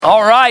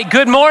All right,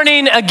 good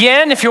morning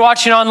again. If you're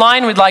watching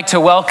online, we'd like to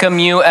welcome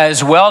you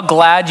as well.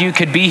 Glad you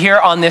could be here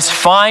on this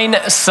fine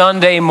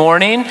Sunday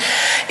morning.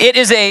 It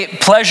is a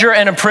pleasure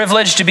and a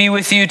privilege to be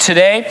with you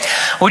today.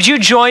 Would you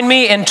join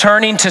me in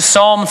turning to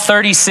Psalm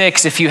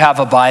 36 if you have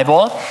a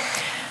Bible?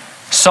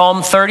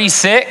 Psalm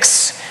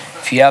 36.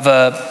 If you have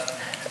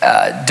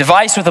a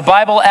device with a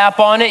Bible app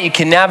on it, you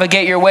can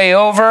navigate your way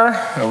over.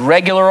 A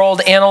regular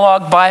old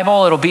analog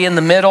Bible, it'll be in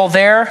the middle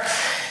there.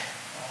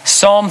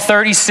 Psalm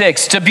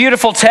 36. It's a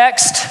beautiful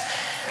text.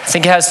 I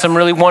think it has some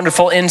really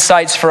wonderful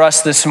insights for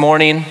us this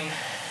morning.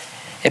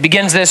 It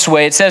begins this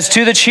way. It says,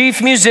 "To the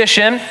chief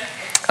musician,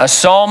 a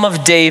psalm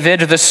of David,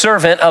 the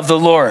servant of the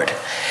Lord,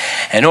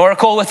 an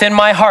oracle within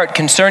my heart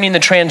concerning the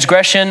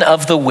transgression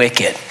of the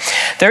wicked.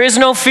 There is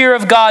no fear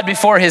of God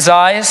before his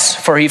eyes,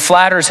 for he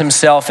flatters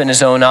himself in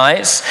his own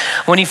eyes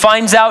when he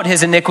finds out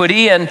his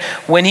iniquity and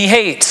when he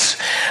hates.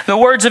 The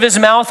words of his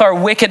mouth are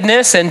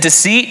wickedness and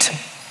deceit.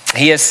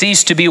 He has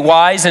ceased to be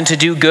wise and to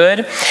do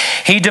good.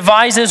 He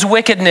devises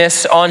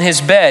wickedness on his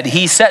bed.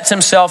 He sets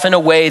himself in a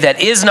way that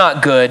is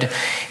not good.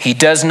 He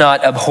does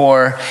not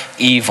abhor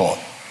evil.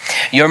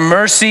 Your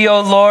mercy, O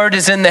Lord,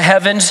 is in the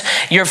heavens.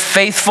 Your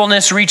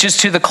faithfulness reaches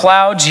to the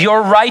clouds.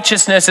 Your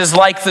righteousness is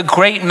like the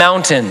great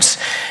mountains.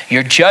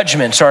 Your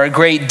judgments are a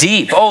great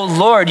deep. O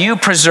Lord, you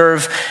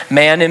preserve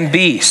man and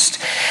beast.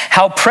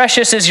 How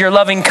precious is your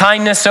loving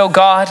kindness, O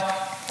God.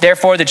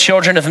 Therefore, the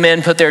children of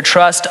men put their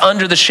trust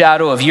under the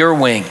shadow of your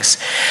wings.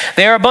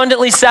 They are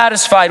abundantly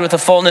satisfied with the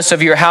fullness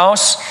of your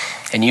house,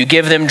 and you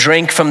give them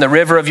drink from the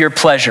river of your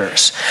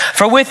pleasures.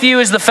 For with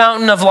you is the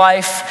fountain of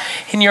life.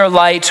 In your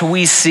light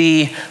we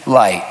see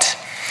light.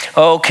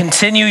 Oh,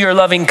 continue your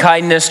loving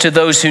kindness to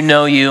those who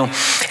know you,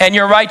 and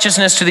your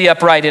righteousness to the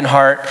upright in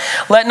heart.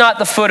 Let not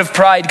the foot of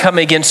pride come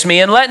against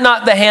me, and let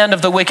not the hand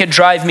of the wicked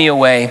drive me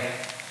away.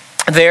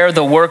 There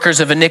the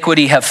workers of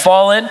iniquity have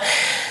fallen.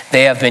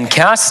 They have been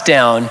cast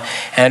down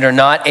and are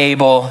not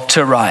able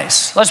to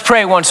rise." Let's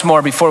pray once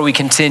more before we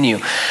continue.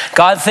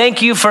 God,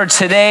 thank you for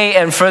today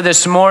and for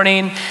this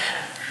morning.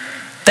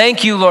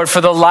 Thank you, Lord,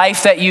 for the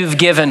life that you've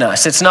given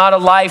us. It's not a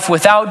life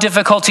without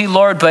difficulty,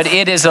 Lord, but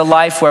it is a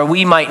life where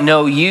we might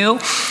know you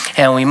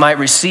and we might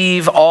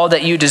receive all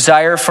that you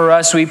desire for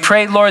us. We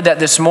pray, Lord, that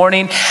this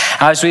morning,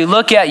 as we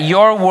look at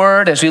your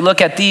word, as we look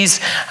at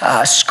these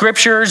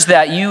scriptures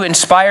that you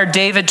inspired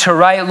David to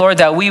write, Lord,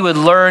 that we would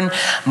learn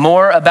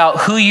more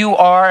about who you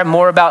are and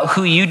more about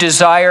who you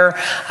desire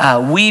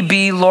we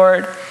be,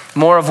 Lord.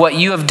 More of what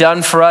you have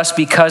done for us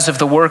because of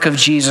the work of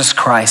Jesus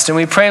Christ. And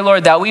we pray,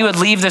 Lord, that we would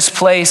leave this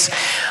place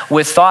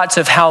with thoughts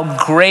of how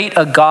great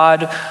a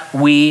God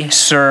we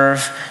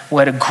serve,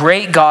 what a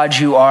great God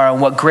you are,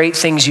 and what great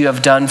things you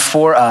have done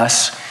for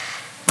us.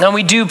 And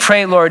we do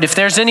pray, Lord, if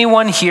there's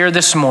anyone here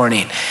this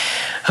morning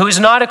who is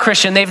not a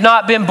Christian, they've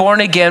not been born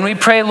again, we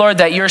pray, Lord,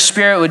 that your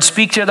Spirit would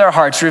speak to their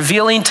hearts,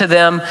 revealing to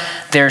them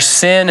their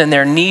sin and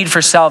their need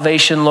for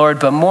salvation, Lord,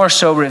 but more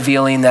so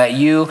revealing that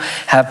you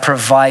have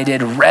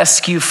provided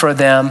rescue for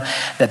them,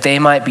 that they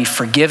might be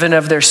forgiven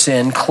of their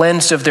sin,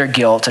 cleansed of their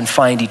guilt, and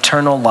find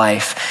eternal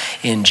life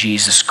in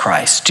Jesus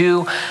Christ.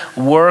 Do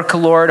work,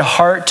 Lord,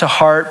 heart to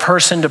heart,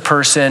 person to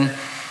person.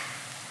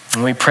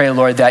 And we pray,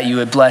 Lord, that you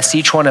would bless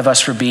each one of us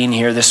for being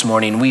here this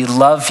morning. We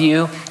love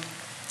you.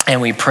 And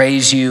we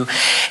praise you.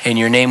 In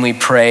your name we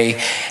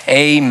pray,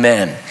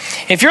 amen.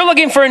 If you're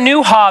looking for a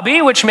new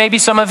hobby, which maybe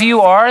some of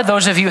you are,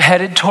 those of you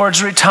headed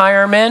towards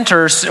retirement,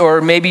 or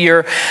maybe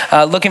you're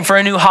looking for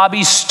a new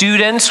hobby,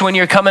 students, when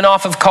you're coming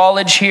off of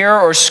college here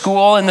or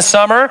school in the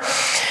summer,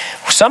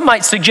 some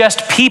might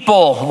suggest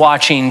people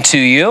watching to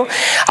you.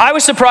 I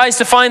was surprised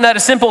to find that a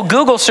simple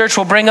Google search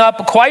will bring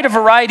up quite a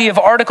variety of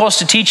articles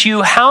to teach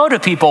you how to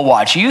people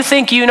watch. You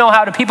think you know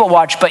how to people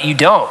watch, but you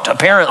don't,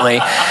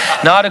 apparently,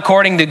 not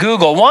according to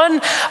Google.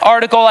 One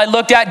article I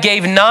looked at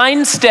gave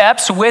 9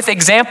 steps with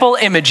example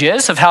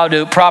images of how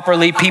to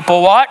properly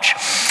people watch.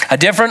 A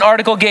different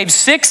article gave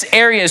 6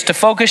 areas to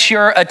focus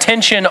your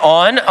attention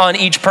on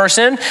each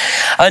person.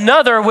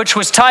 Another, which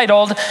was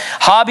titled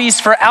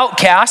Hobbies for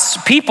Outcasts,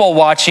 People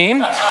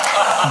Watching,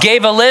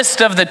 gave a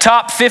list of the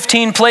top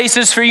 15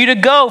 places for you to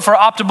go for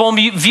optimal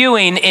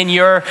viewing in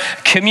your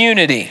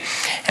community.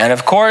 And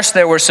of course,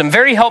 there were some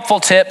very helpful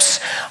tips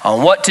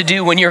on what to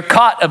do when you're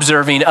caught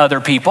observing other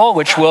people,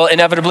 which will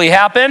inevitably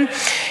happen.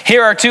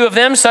 Here are 2 of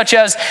them, such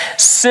as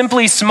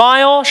simply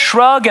smile,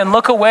 shrug, and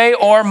look away,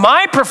 or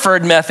my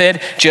preferred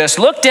method, just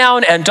look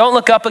down and don't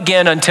look up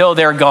again until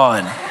they're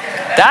gone.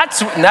 That's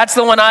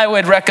the one I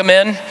would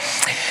recommend.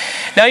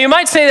 Now, you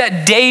might say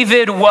that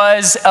David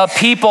was a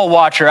people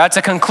watcher. That's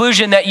a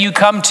conclusion that you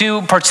come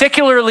to,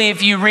 particularly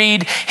if you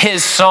read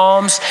his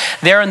Psalms.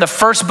 There in the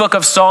first book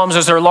of Psalms,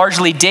 those are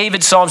largely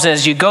David's Psalms, and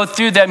as you go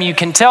through them, you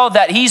can tell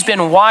that he's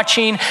been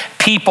watching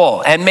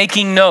people and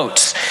making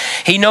notes.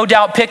 He no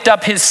doubt picked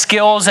up his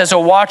skills as a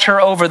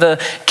watcher over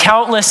the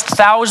countless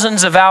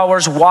thousands of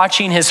hours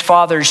watching his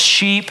father's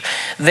sheep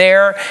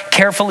there,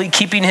 carefully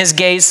keeping his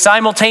gaze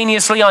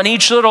simultaneously on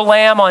each little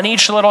lamb, on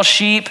each little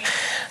sheep,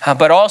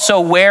 but also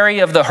wary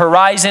of the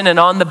horizon and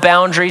on the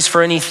boundaries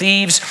for any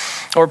thieves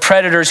or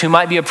predators who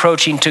might be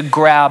approaching to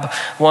grab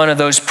one of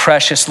those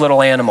precious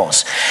little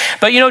animals.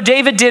 But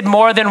David did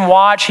more than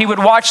watch. He would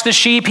watch the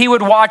sheep. He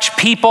would watch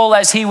people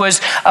as he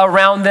was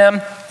around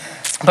them.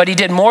 But he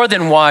did more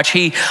than watch.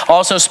 He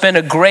also spent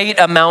a great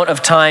amount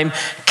of time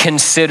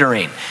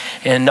considering.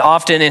 And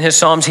often in his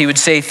Psalms, he would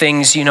say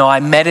things, I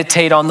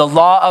meditate on the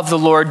law of the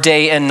Lord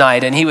day and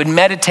night. And he would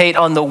meditate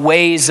on the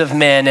ways of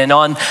men and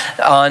on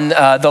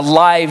the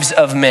lives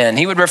of men.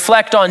 He would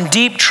reflect on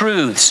deep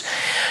truths.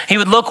 He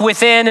would look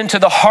within into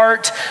the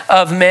heart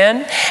of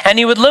men. And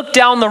he would look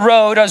down the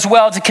road as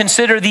well to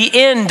consider the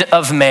end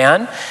of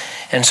man.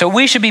 And so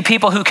we should be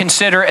people who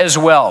consider as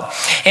well.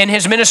 In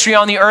his ministry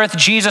on the earth,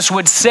 Jesus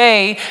would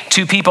say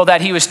to people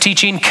that he was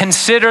teaching,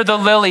 consider the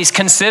lilies,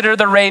 consider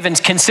the ravens,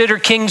 consider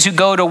kings who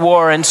go to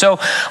war. And so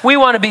we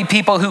want to be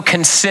people who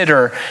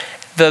consider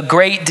the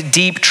great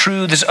deep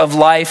truths of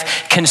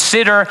life.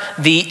 Consider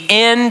the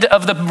end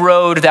of the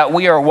road that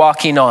we are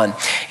walking on.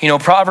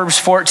 Proverbs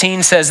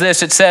 14 says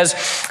this. It says,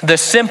 the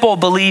simple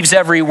believes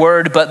every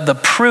word, but the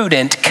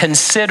prudent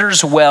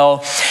considers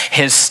well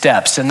his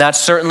steps. And that's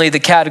certainly the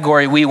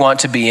category we want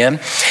to be in.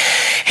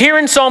 Here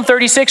in Psalm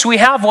 36, we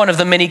have one of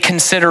the many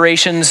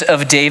considerations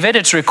of David.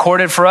 It's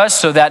recorded for us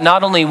so that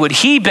not only would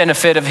he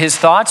benefit of his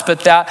thoughts,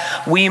 but that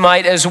we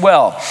might as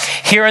well.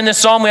 Here in this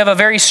psalm, we have a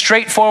very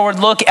straightforward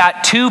look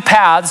at two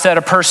paths that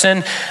a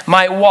person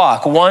might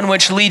walk. One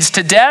which leads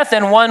to death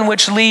and one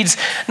which leads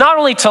not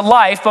only to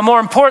life, but more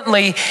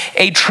importantly,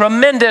 a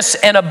tremendous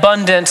and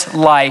abundant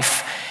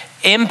life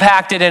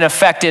impacted and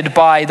affected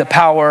by the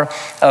power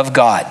of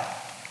God.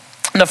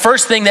 The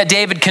first thing that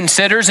David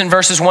considers in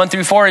verses 1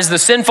 through 4 is the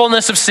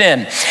sinfulness of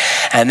sin.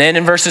 And then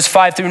in verses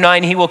 5 through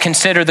 9, he will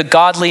consider the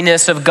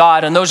godliness of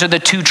God. And those are the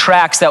two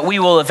tracks that we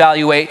will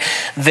evaluate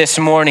this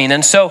morning.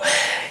 And so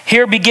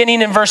here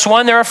beginning in verse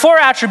 1, there are 4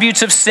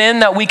 attributes of sin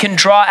that we can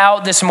draw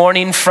out this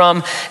morning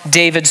from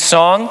David's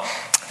song.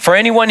 For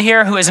anyone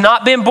here who has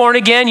not been born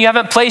again, you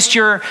haven't placed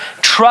your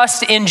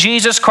trust in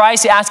Jesus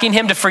Christ, asking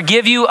him to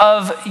forgive you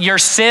of your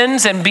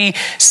sins and be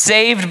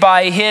saved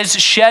by his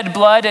shed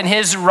blood and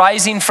his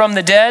rising from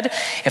the dead.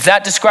 If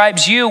that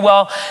describes you,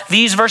 well,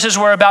 these verses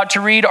we're about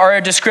to read are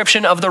a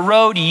description of the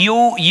road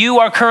you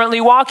are currently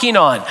walking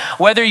on.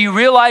 Whether you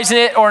realize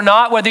it or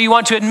not, whether you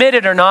want to admit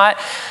it or not,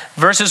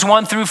 verses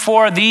 1 through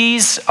 4,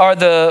 these are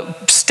the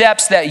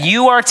steps that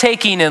you are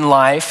taking in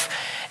life.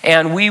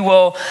 And we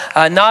will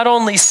not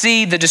only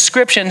see the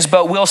descriptions,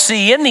 but we'll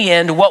see in the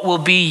end what will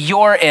be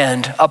your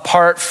end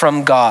apart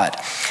from God.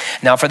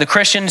 Now, for the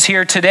Christians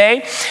here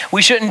today,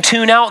 we shouldn't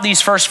tune out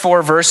these first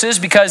 4 verses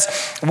because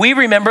we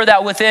remember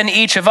that within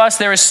each of us,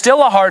 there is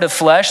still a heart of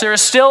flesh. There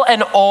is still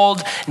an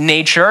old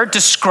nature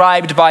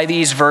described by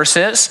these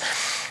verses.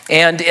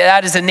 And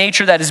that is a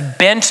nature that is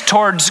bent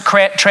towards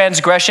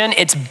transgression.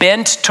 It's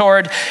bent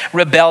toward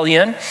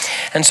rebellion.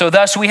 And so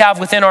thus we have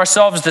within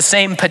ourselves the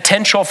same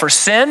potential for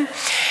sin.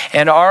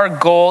 And our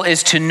goal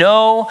is to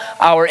know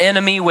our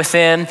enemy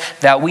within,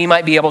 that we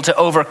might be able to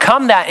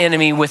overcome that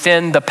enemy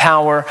within the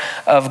power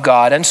of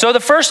God. And so the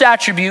first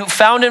attribute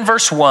found in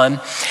verse 1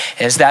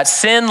 is that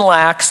sin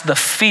lacks the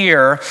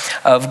fear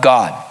of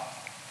God.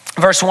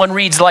 Verse 1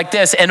 reads like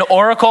this, an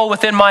oracle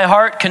within my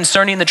heart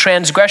concerning the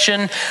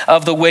transgression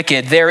of the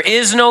wicked. There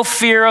is no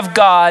fear of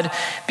God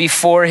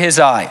before his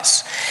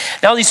eyes.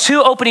 Now, these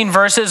 2 opening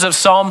verses of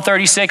Psalm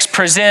 36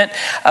 present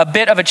a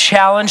bit of a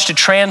challenge to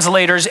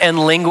translators and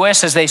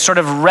linguists as they sort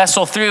of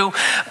wrestle through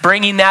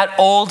bringing that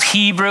old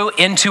Hebrew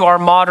into our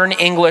modern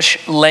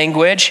English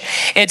language.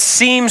 It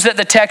seems that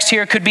the text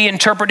here could be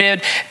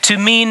interpreted to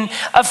mean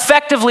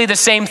effectively the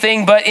same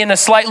thing, but in a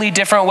slightly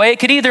different way. It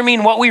could either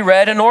mean what we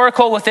read, an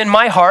oracle within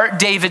my heart,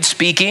 David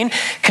speaking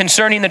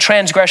concerning the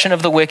transgression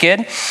of the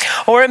wicked,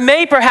 or it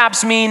may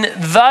perhaps mean,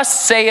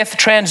 thus saith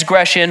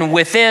transgression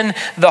within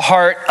the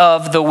heart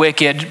of the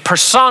wicked,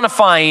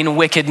 personifying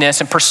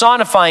wickedness and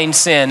personifying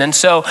sin. And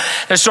so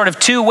there's sort of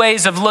 2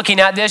 ways of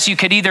looking at this. You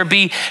could either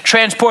be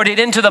transported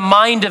into the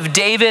mind of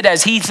David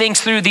as he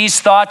thinks through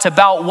these thoughts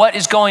about what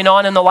is going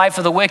on in the life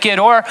of the wicked,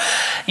 or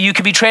you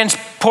could be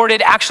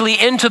transported actually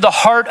into the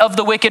heart of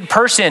the wicked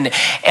person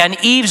and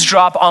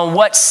eavesdrop on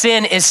what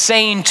sin is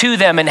saying to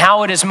them and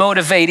how it is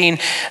motivating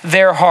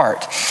their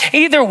heart.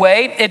 Either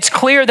way, it's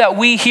clear that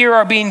we here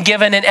are being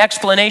given an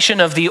explanation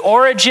of the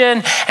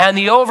origin and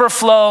the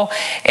overflow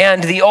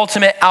and the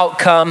ultimate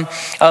outcome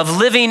of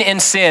living in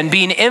sin,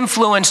 being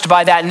influenced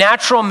by that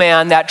natural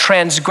man, that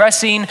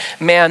transgressing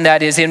man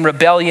that is in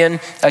rebellion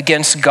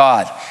against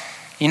God.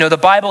 The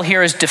Bible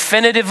here is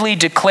definitively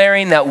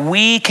declaring that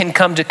we can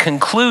come to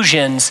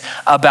conclusions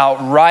about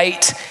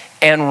right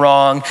and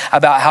wrong,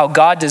 about how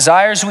God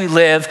desires we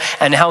live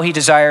and how he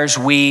desires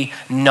we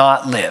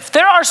not live.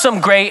 There are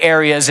some gray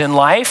areas in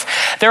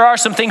life. There are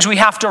some things we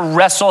have to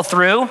wrestle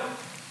through.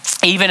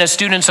 even as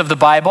students of the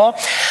Bible.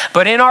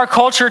 But in our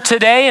culture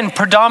today, and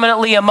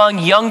predominantly among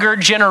younger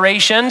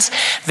generations,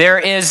 there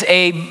is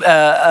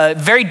a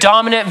very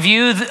dominant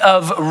view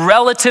of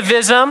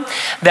relativism,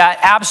 that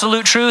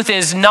absolute truth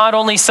is not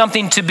only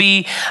something to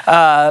be,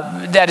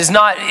 that is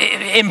not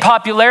in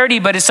popularity,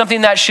 but is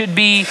something that should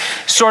be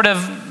sort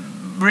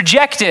of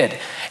rejected.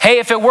 Hey,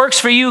 if it works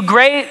for you,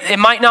 great. It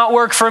might not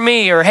work for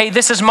me. Or, hey,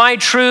 this is my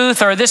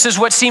truth, or this is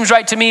what seems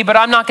right to me, but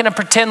I'm not going to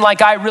pretend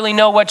like I really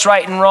know what's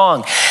right and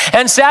wrong.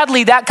 And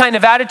sadly, that kind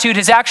of attitude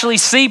has actually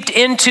seeped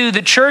into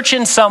the church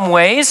in some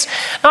ways.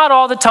 Not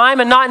all the time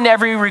and not in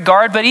every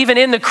regard, but even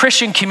in the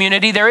Christian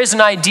community, there is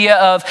an idea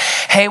of,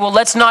 hey, well,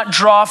 let's not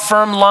draw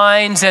firm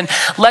lines and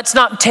let's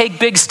not take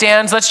big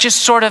stands. Let's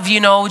just sort of,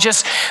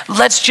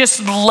 let's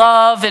just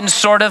love in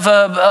sort of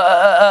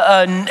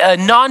a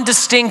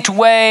non-distinct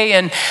way,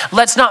 and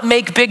let's not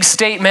make big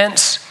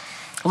statements.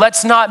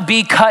 Let's not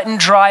be cut and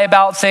dry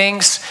about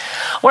things.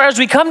 Whereas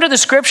we come to the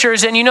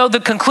scriptures, and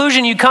the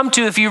conclusion you come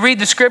to if you read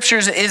the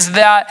scriptures is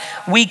that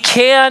we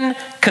can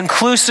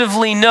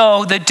conclusively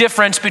know the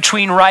difference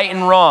between right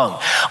and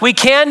wrong. We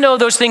can know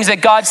those things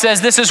that God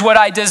says, this is what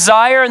I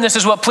desire and this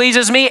is what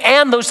pleases me,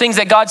 and those things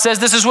that God says,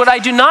 this is what I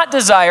do not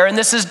desire and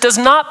this does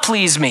not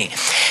please me.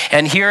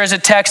 And here is a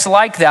text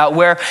like that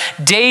where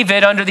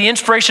David, under the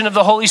inspiration of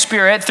the Holy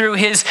Spirit, through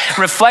his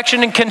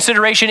reflection and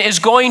consideration, is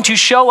going to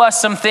show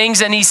us some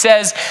things, and he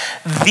says,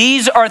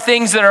 these are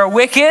things that are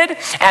wicked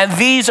and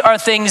these are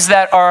things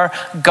that are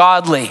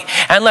godly.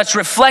 And let's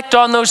reflect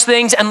on those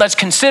things and let's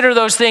consider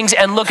those things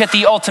and look at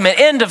the ultimate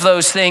end of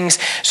those things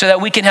so that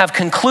we can have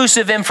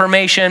conclusive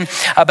information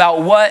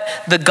about what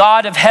the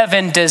God of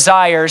heaven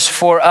desires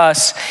for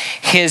us,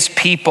 his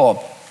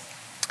people.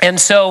 And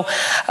so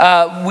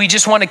we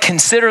just want to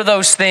consider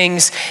those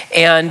things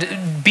and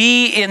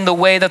be in the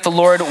way that the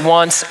Lord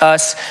wants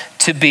us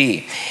to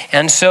be.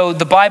 And so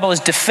the Bible is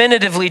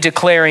definitively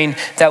declaring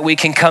that we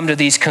can come to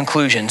these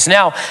conclusions.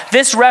 Now,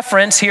 this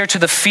reference here to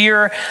the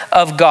fear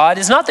of God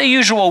is not the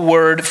usual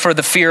word for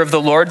the fear of the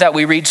Lord that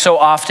we read so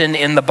often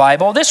in the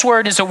Bible. This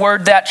word is a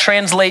word that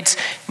translates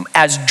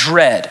as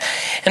dread.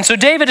 And so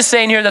David is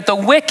saying here that the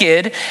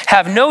wicked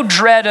have no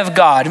dread of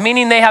God,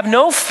 meaning they have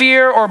no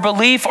fear or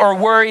belief or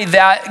worry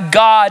that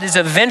God is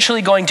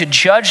eventually going to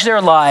judge their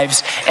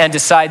lives and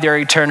decide their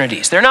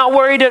eternities. They're not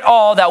worried at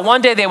all that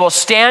one day they will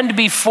stand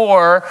before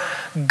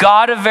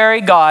God of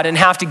very God and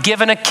have to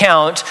give an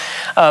account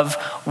of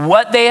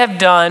what they have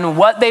done,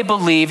 what they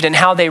believed, and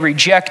how they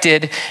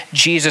rejected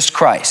Jesus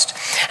Christ.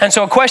 And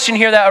so a question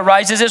here that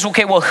arises is,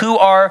 okay, well, who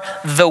are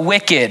the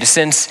wicked,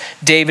 since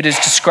David is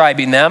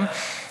describing them?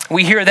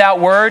 We hear that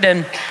word,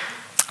 and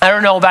I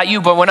don't know about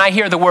you, but when I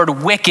hear the word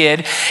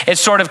wicked, it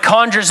sort of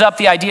conjures up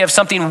the idea of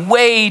something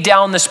way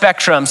down the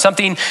spectrum,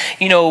 something,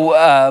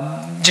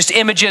 just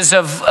images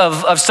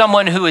of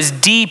someone who is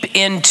deep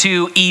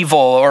into evil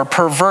or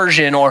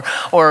perversion or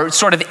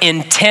sort of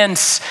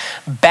intense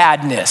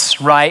badness,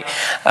 right?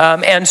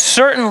 And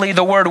certainly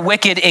the word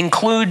wicked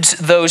includes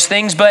those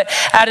things, but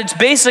at its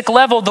basic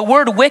level, the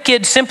word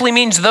wicked simply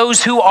means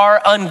those who are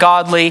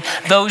ungodly,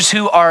 those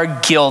who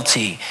are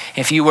guilty.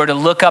 If you were to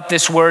look up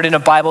this word in a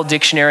Bible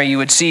dictionary, you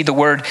would see the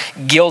word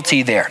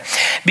guilty there.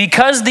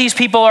 Because these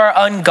people are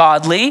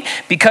ungodly,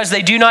 because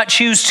they do not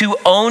choose to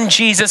own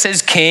Jesus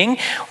as king,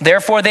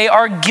 therefore they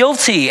are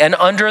guilty and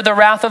under the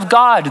wrath of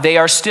God. They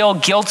are still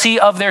guilty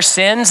of their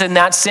sins, and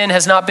that sin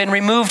has not been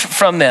removed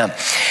from them.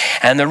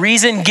 And the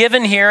reason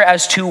given here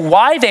as to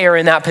why they are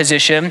in that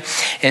position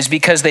is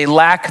because they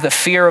lack the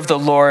fear of the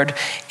Lord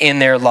in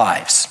their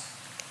lives.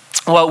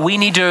 What we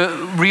need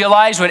to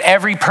realize, what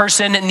every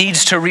person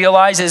needs to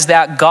realize, is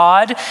that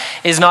God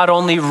is not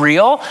only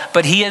real,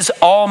 but he is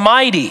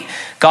almighty.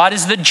 God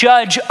is the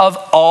judge of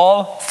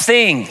all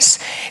things.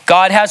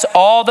 God has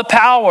all the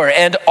power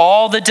and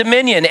all the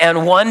dominion.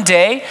 And one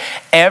day,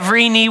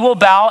 every knee will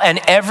bow and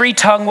every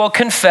tongue will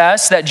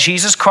confess that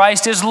Jesus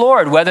Christ is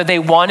Lord, whether they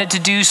wanted to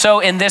do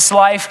so in this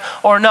life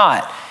or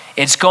not.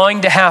 It's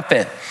going to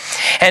happen.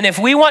 And if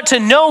we want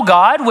to know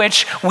God,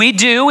 which we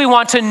do, we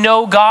want to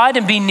know God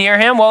and be near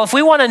him. Well, if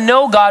we want to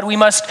know God, we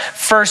must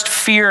first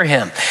fear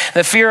him.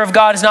 The fear of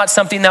God is not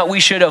something that we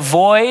should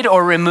avoid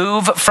or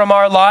remove from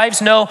our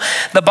lives. No,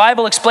 the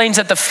Bible explains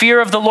that the fear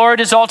of the Lord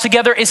is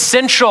altogether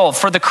essential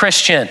for the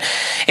Christian.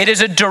 It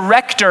is a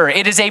director,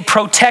 it is a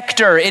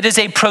protector, it is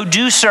a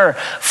producer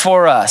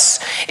for us.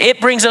 It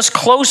brings us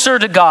closer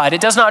to God. It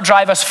does not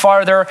drive us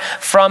farther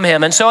from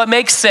him. And so it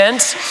makes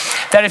sense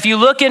that if you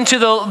look into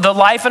the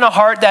life and a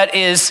heart that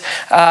is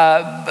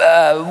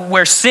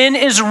where sin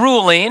is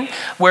ruling,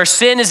 where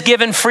sin is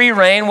given free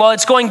rein, well,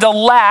 it's going to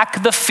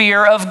lack the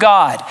fear of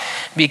God,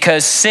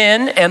 because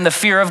sin and the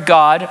fear of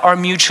God are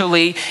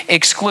mutually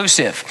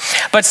exclusive.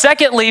 But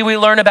secondly, we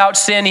learn about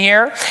sin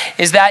here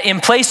is that in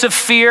place of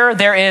fear,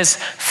 there is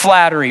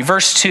flattery.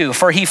 Verse 2,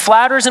 for he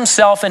flatters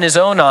himself in his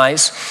own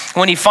eyes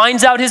when he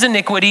finds out his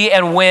iniquity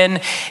and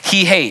when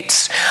he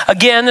hates.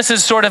 Again, this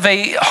is sort of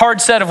a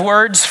hard set of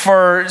words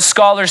for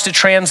scholars to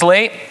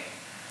translate.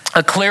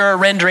 A clearer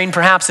rendering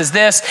perhaps is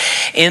this: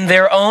 in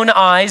their own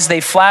eyes,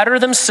 they flatter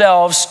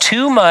themselves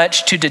too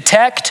much to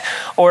detect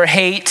or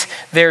hate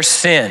their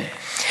sin.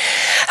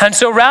 And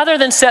so rather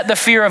than set the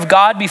fear of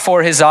God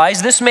before his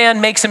eyes, this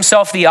man makes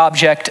himself the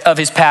object of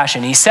his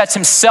passion. He sets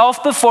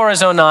himself before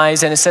his own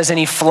eyes, and it says, and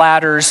he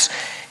flatters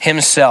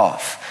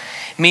himself.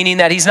 Meaning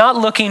that he's not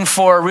looking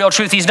for real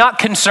truth. He's not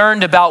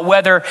concerned about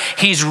whether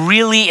he's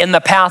really in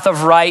the path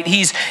of right.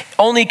 He's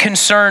only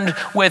concerned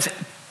with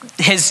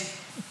his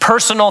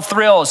personal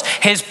thrills,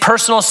 his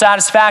personal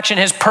satisfaction,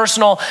 his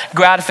personal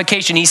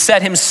gratification. He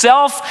set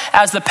himself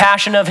as the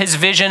passion of his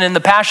vision and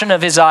the passion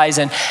of his eyes,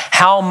 and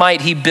how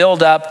might he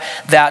build up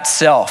that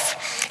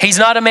self. He's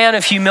not a man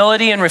of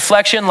humility and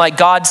reflection like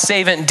God's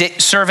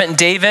servant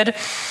David.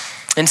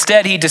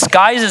 Instead, he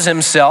disguises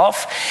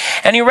himself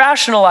and he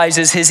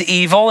rationalizes his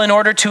evil in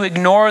order to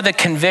ignore the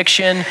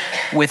conviction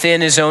within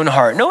his own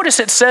heart. Notice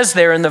it says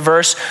there in the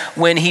verse,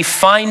 when he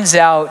finds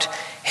out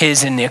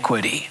his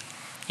iniquity.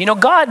 You know,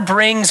 God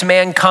brings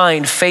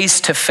mankind face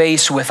to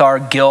face with our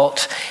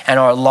guilt and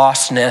our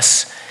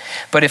lostness.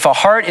 But if a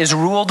heart is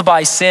ruled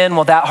by sin,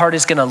 well, that heart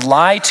is going to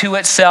lie to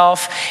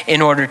itself in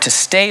order to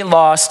stay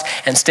lost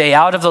and stay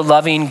out of the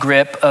loving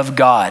grip of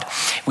God.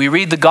 We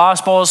read the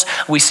Gospels,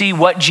 we see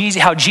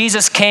how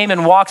Jesus came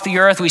and walked the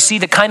earth. We see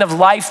the kind of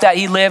life that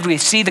he lived. We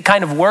see the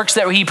kind of works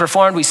that he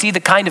performed. We see the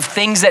kind of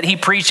things that he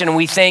preached, and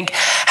we think,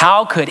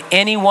 how could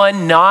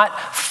anyone not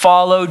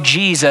follow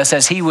Jesus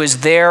as he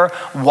was there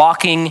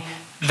walking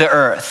the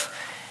earth?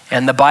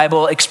 And the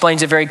Bible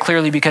explains it very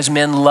clearly, because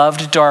men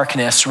loved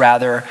darkness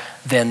rather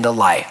than the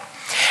light.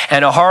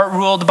 And a heart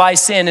ruled by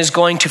sin is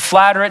going to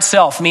flatter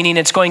itself, meaning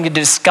it's going to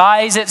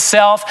disguise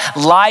itself,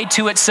 lie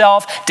to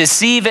itself,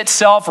 deceive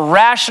itself,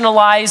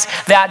 rationalize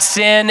that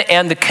sin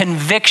and the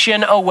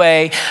conviction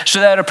away,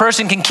 so that a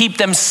person can keep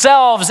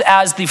themselves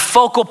as the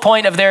focal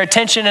point of their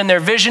attention and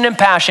their vision and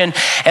passion,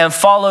 and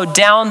follow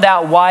down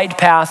that wide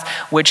path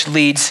which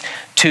leads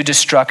to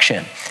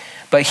destruction.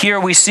 But here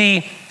we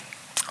see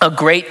a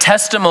great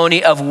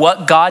testimony of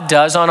what God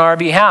does on our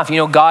behalf. You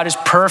know, God is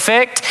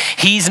perfect.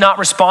 He's not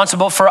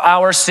responsible for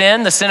our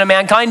sin, the sin of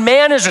mankind.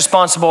 Man is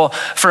responsible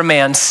for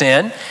man's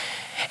sin.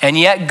 And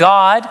yet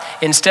God,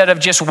 instead of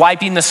just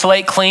wiping the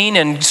slate clean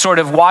and sort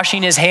of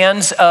washing his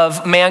hands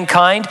of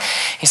mankind,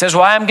 he says,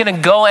 well, I'm going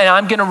to go and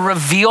I'm going to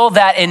reveal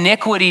that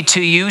iniquity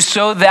to you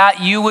so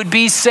that you would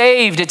be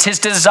saved. It's his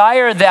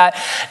desire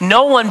that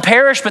no one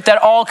perish, but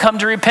that all come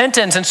to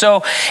repentance. And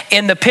so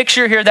in the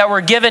picture here that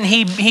we're given,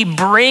 he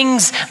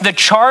brings the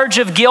charge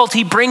of guilt.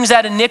 He brings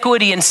that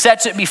iniquity and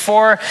sets it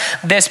before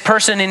this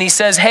person. And he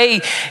says,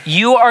 hey,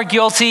 you are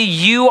guilty.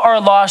 You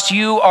are lost.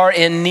 You are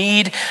in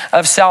need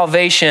of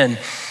salvation.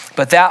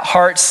 But that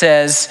heart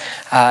says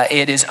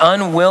it is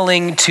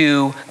unwilling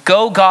to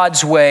go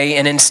God's way,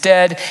 and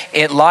instead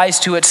it lies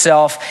to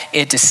itself,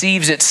 it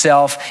deceives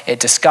itself,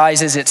 it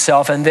disguises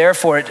itself, and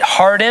therefore it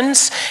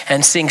hardens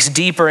and sinks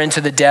deeper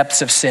into the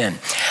depths of sin.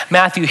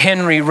 Matthew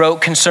Henry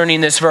wrote concerning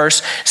this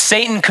verse,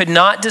 Satan could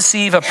not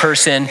deceive a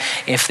person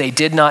if they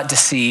did not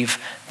deceive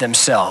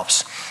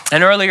themselves.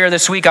 And earlier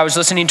this week, I was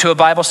listening to a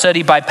Bible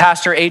study by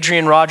Pastor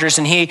Adrian Rogers,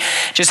 and he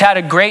just had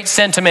a great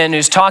sentiment. He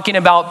was talking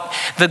about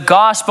the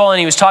gospel, and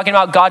he was talking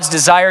about God's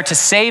desire to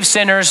save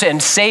sinners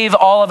and save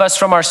all of us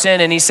from our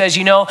sin. And he says,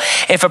 you know,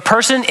 if a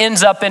person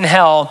ends up in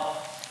hell,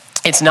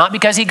 it's not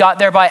because he got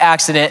there by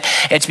accident.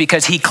 It's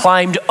because he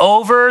climbed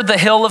over the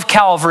hill of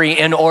Calvary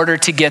in order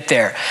to get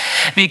there.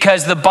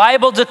 Because the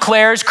Bible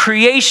declares,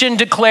 creation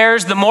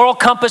declares, the moral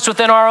compass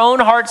within our own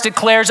hearts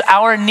declares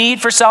our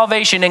need for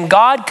salvation. And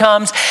God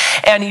comes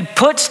and he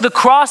puts the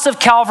cross of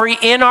Calvary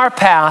in our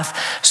path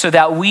so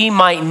that we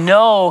might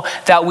know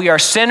that we are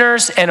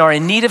sinners and are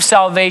in need of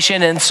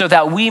salvation, and so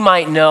that we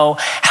might know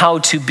how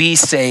to be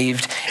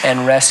saved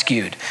and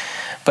rescued.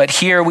 But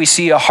here we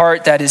see a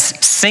heart that is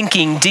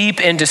sinking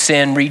deep into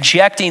sin,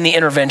 rejecting the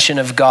intervention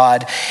of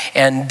God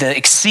and the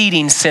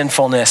exceeding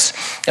sinfulness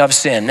of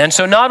sin. And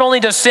so not only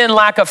does sin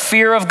lack a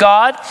fear of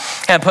God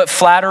and put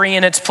flattery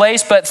in its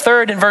place, but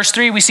third, in verse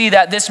 3, we see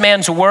that this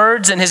man's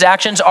words and his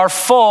actions are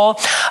full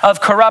of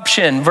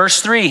corruption.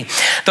 Verse 3,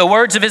 the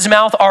words of his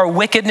mouth are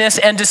wickedness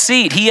and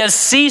deceit. He has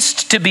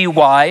ceased to be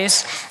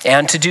wise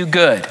and to do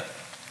good.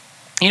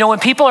 You know, when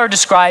people are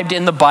described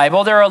in the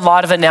Bible, there are a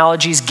lot of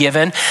analogies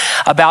given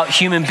about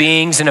human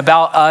beings and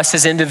about us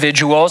as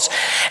individuals.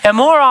 And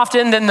more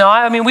often than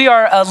not, I mean, we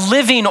are a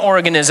living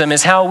organism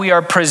is how we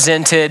are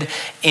presented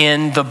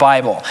in the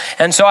Bible.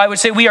 And so I would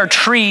say we are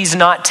trees,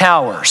 not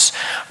towers,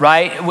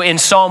 right? In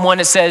Psalm 1,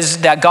 it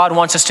says that God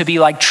wants us to be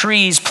like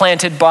trees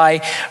planted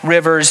by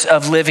rivers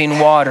of living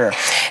water.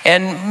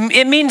 And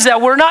it means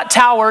that we're not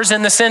towers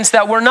in the sense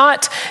that we're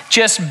not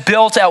just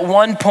built at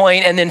one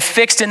point and then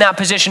fixed in that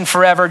position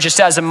forever, just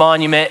as a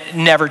monument,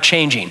 never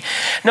changing.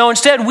 No,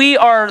 instead, we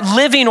are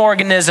living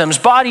organisms,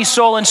 body,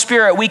 soul, and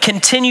spirit. We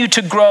continue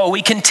to grow.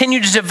 We continue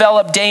to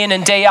develop day in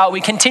and day out. We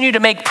continue to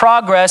make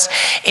progress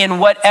in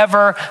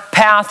whatever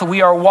path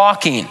we are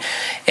walking.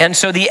 And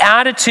so the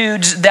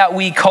attitudes that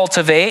we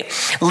cultivate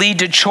lead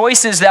to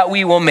choices that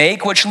we will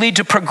make, which lead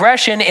to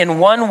progression in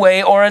one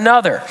way or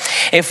another.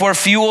 If we're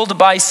fueled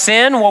by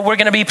sin, well, we're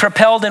going to be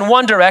propelled in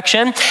one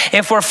direction.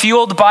 If we're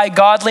fueled by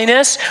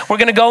godliness, we're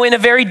going to go in a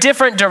very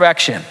different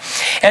direction.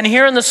 And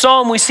here in the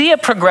psalm, we see a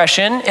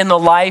progression in the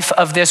life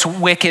of this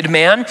wicked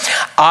man.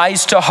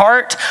 Eyes to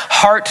heart,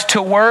 heart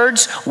to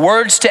words,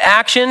 words to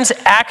actions,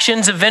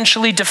 actions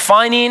eventually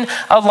defining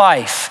a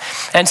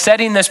life and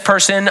setting this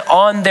person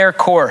on their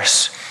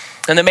course.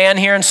 And the man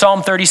here in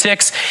Psalm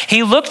 36,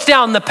 he looked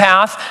down the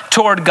path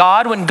toward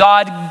God when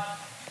God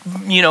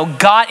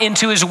got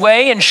into his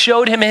way and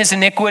showed him his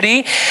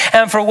iniquity.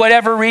 And for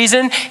whatever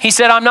reason, he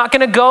said, I'm not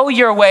going to go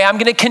your way. I'm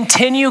going to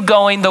continue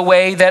going the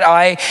way that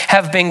I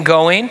have been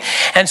going.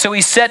 And so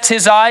he sets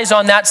his eyes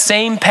on that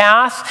same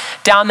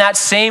path, down that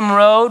same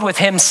road with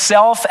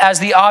himself as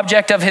the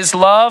object of his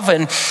love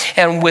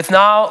and with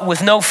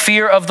no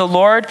fear of the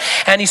Lord.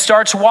 And he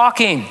starts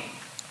walking.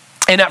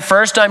 And at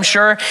first, I'm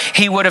sure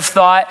he would have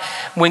thought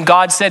when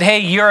God said, hey,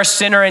 you're a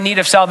sinner in need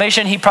of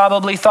salvation, he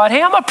probably thought,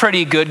 hey, I'm a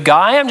pretty good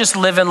guy. I'm just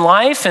living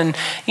life. And,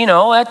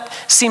 that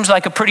seems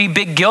like a pretty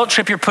big guilt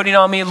trip you're putting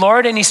on me,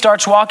 Lord. And he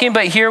starts walking.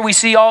 But here we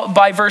see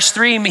by verse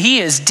 3, he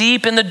is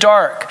deep in the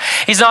dark.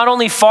 He's not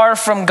only far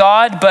from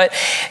God, but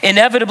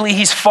inevitably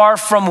he's far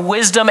from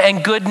wisdom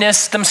and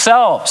goodness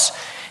themselves.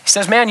 He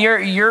says, man,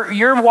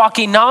 you're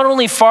walking not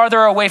only farther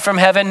away from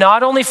heaven,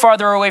 not only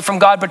farther away from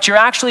God, but you're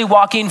actually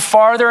walking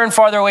farther and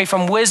farther away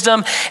from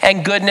wisdom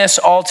and goodness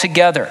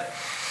altogether.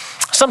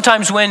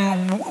 Sometimes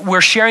when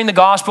we're sharing the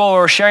gospel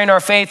or sharing our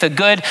faith, a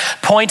good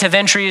point of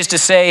entry is to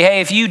say,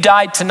 hey, if you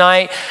died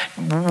tonight,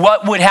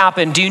 what would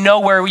happen? Do you know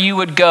where you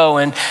would go?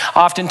 And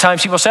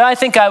oftentimes people say, I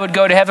think I would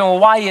go to heaven. Well,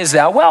 why is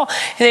that? Well,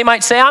 they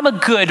might say, I'm a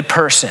good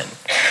person.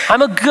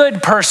 I'm a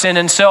good person,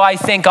 and so I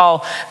think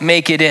I'll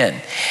make it in.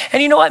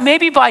 And you know what?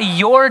 Maybe by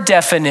your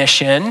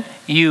definition,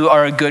 you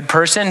are a good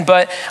person,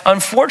 but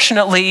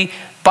unfortunately,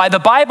 by the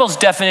Bible's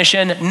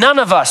definition, none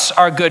of us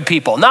are good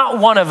people, not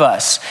one of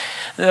us.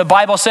 The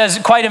Bible says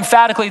quite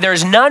emphatically,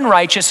 there's none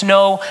righteous,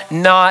 no,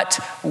 not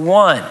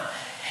one.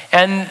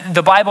 And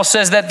the Bible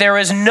says that there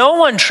is no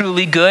one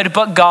truly good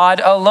but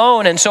God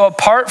alone. And so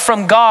apart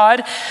from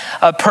God,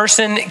 a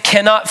person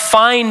cannot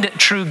find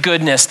true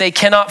goodness. They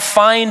cannot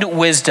find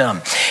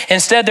wisdom.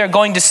 Instead, they're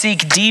going to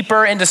seek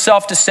deeper into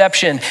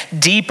self-deception,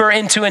 deeper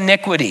into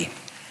iniquity.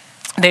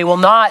 They will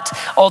not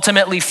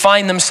ultimately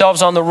find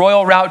themselves on the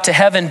royal route to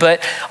heaven,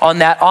 but on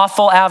that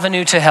awful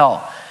avenue to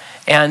hell.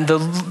 And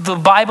the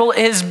Bible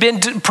has been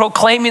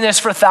proclaiming this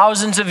for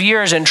thousands of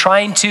years and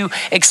trying to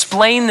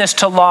explain this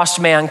to lost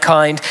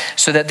mankind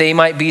so that they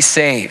might be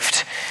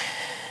saved.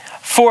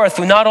 Fourth,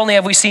 not only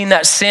have we seen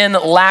that sin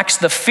lacks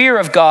the fear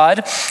of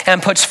God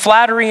and puts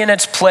flattery in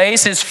its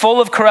place, is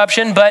full of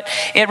corruption, but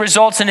it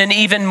results in an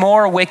even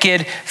more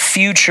wicked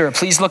future.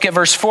 Please look at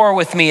verse 4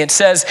 with me. It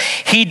says,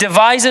 he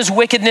devises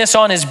wickedness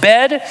on his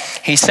bed.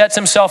 He sets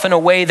himself in a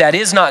way that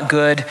is not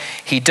good.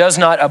 He does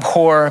not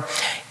abhor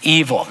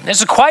evil.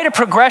 This is quite a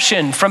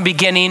progression from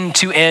beginning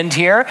to end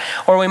here,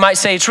 or we might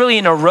say it's really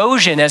an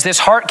erosion as this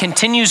heart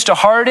continues to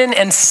harden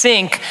and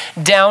sink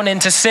down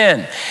into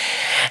sin.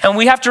 And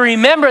we have to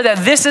remember that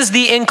this is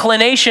the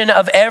inclination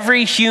of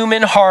every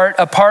human heart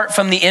apart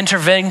from the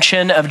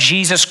intervention of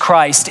Jesus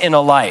Christ in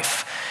a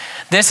life.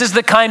 This is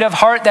the kind of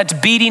heart that's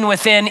beating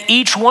within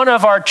each one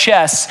of our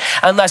chests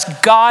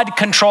unless God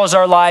controls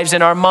our lives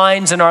and our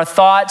minds and our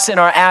thoughts and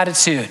our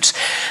attitudes.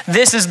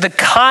 This is the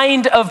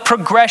kind of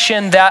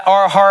progression that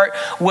our heart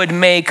would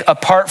make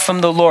apart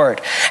from the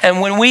Lord.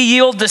 And when we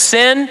yield to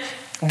sin,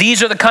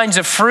 these are the kinds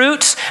of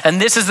fruits,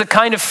 and this is the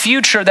kind of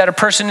future that a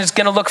person is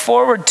going to look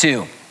forward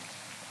to.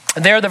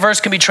 There, the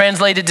verse can be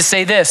translated to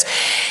say this: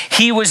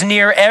 he was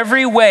near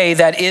every way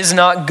that is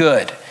not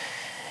good.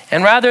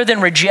 And rather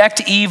than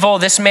reject evil,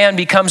 this man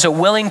becomes a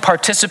willing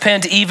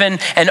participant, even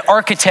an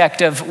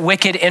architect of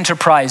wicked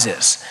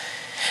enterprises.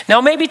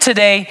 Now, maybe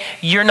today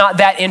you're not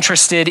that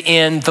interested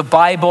in the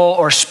Bible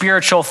or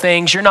spiritual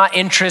things. You're not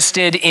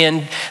interested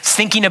in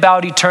thinking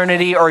about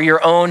eternity or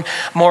your own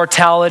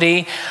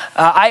mortality.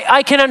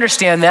 I can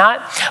understand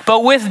that.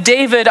 But with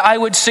David, I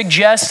would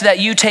suggest that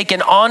you take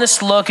an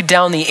honest look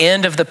down the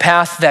end of the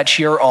path that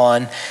you're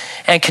on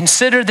and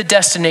consider the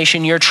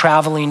destination you're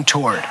traveling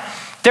toward.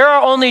 There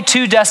are only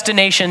two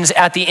destinations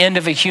at the end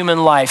of a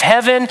human life: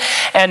 heaven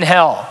and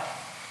hell.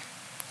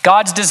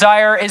 God's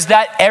desire is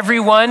that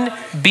everyone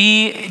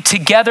be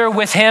together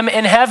with him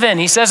in heaven.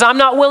 He says, I'm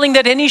not willing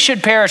that any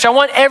should perish. I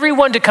want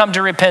everyone to come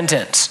to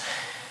repentance.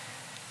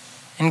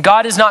 And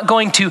God is not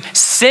going to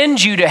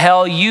send you to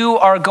hell. You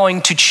are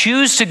going to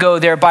choose to go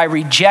there by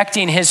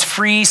rejecting his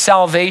free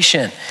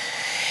salvation.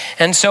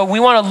 And so we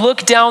want to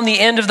look down the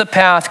end of the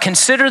path,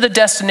 consider the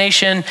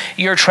destination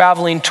you're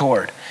traveling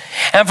toward.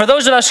 And for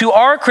those of us who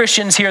are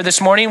Christians here this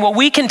morning, well,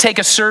 we can take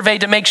a survey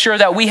to make sure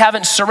that we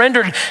haven't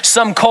surrendered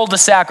some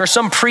cul-de-sac or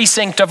some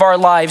precinct of our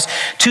lives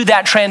to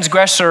that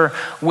transgressor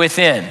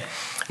within.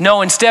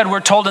 No, instead, we're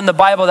told in the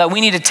Bible that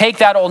we need to take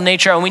that old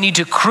nature and we need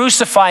to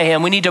crucify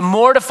him. We need to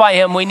mortify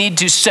him. We need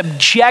to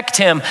subject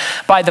him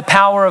by the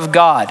power of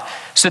God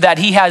so that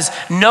he has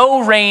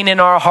no reign in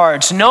our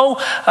hearts, no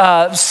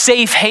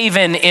safe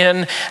haven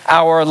in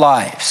our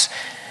lives.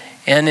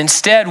 And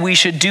instead, we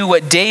should do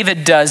what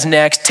David does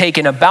next, take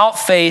an about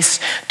face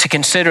to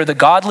consider the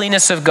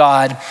godliness of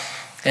God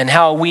and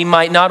how we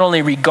might not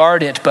only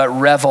regard it, but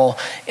revel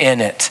in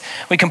it.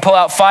 We can pull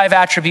out 5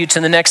 attributes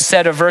in the next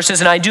set of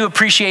verses, and I do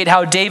appreciate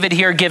how David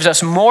here gives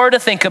us more to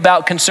think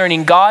about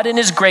concerning God and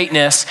his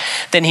greatness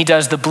than he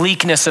does the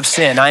bleakness of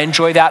sin. I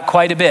enjoy that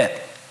quite a bit.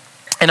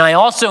 And I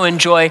also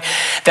enjoy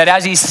that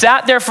as he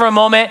sat there for a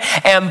moment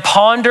and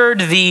pondered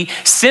the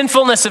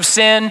sinfulness of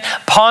sin,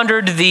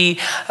 pondered the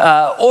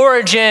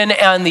origin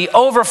and the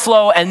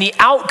overflow and the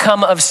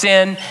outcome of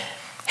sin,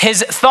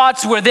 his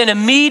thoughts were then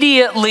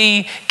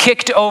immediately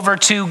kicked over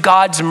to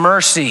God's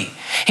mercy.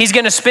 He's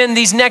going to spend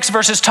these next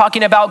verses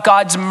talking about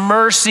God's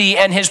mercy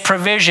and his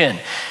provision.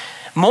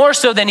 More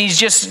so than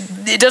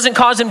it doesn't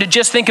cause him to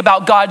just think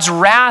about God's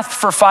wrath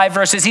for 5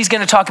 verses. He's going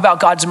to talk about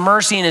God's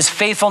mercy and his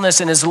faithfulness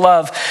and his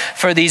love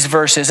for these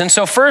verses. And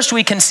so first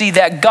we can see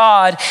that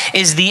God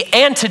is the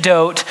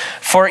antidote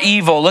for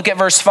evil. Look at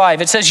verse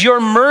 5. It says,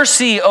 "Your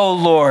mercy, O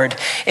Lord,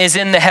 is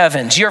in the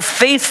heavens. Your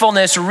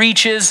faithfulness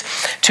reaches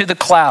to the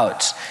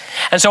clouds."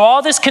 And so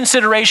all this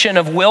consideration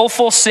of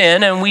willful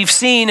sin, and we've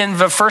seen in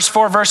the first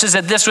 4 verses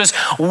that this was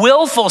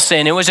willful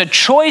sin. It was a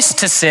choice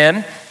to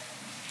sin.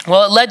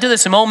 Well, it led to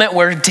this moment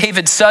where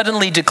David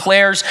suddenly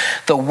declares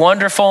the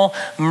wonderful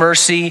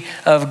mercy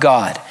of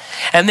God.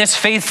 And this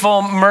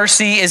faithful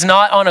mercy is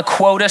not on a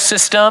quota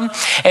system.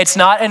 It's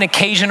not an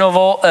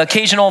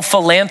occasional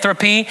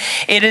philanthropy.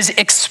 It is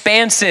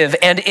expansive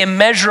and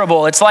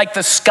immeasurable. It's like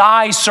the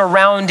sky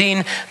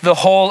surrounding the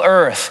whole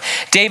earth.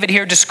 David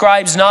here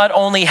describes not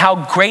only how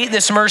great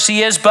this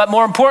mercy is, but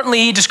more importantly,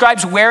 he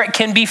describes where it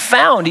can be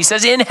found. He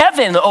says, "In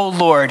heaven, O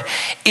Lord,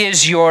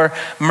 is your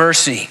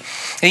mercy."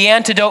 The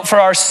antidote for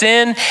our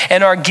sin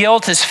and our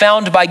guilt is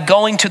found by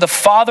going to the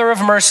Father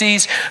of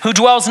mercies, who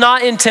dwells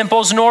not in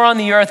temples nor on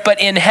the earth, but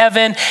in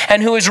heaven,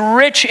 and who is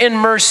rich in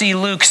mercy,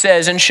 Luke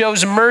says, and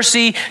shows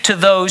mercy to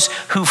those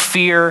who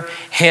fear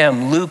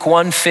him. Luke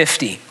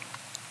 1:50.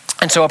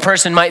 And so a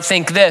person might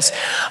think this,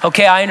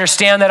 okay, I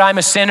understand that I'm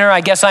a sinner.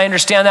 I guess I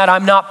understand that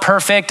I'm not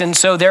perfect, and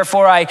so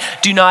therefore I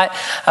do not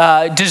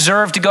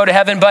deserve to go to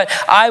heaven, but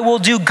I will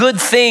do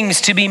good things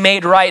to be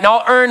made right, and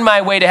I'll earn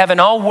my way to heaven.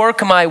 I'll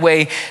work my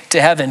way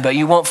to heaven, but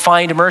you won't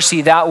find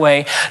mercy that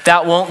way.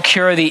 That won't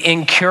cure the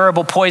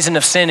incurable poison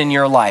of sin in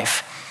your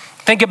life.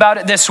 Think about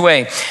it this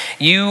way.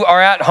 You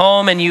are at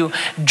home and you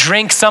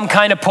drink some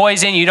kind of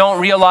poison. You don't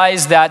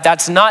realize that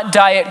that's not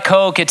Diet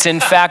Coke. It's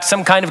in fact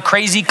some kind of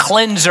crazy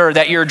cleanser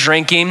that you're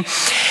drinking.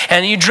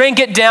 And you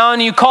drink it down,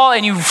 you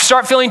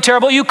start feeling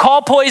terrible. You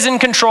call poison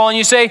control and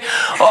you say,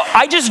 "Oh,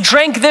 I just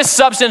drank this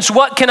substance.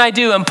 What can I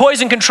do?" And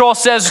poison control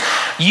says,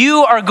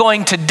 "You are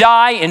going to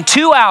die in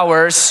 2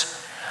 hours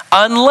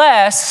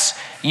unless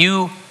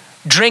you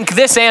drink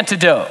this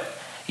antidote.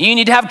 You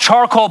need to have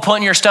charcoal put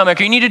in your stomach,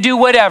 or you need to do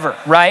whatever,"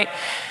 right?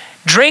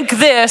 Drink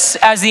this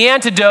as the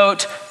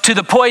antidote to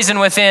the poison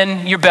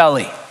within your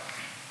belly.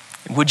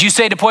 Would you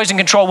say to poison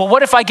control, "Well,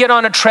 what if I get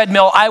on a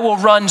treadmill? I will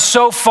run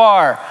so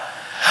far.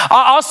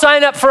 I'll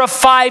sign up for a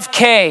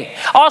 5K.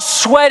 I'll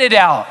sweat it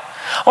out.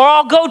 Or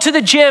I'll go to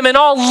the gym and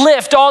I'll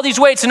lift all these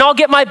weights and I'll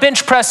get my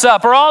bench press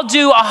up. Or I'll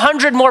do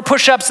 100 more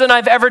push-ups than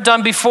I've ever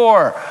done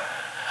before.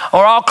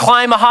 Or I'll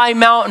climb a high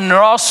mountain,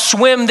 or I'll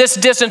swim this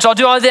distance, I'll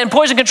do all that." And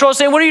poison control is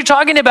saying, "What are you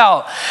talking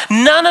about?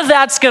 None of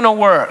that's going to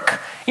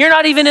work. You're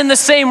not even in the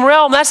same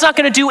realm. That's not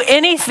going to do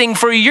anything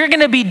for you. You're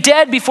going to be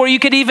dead before you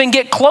could even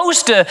get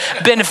close to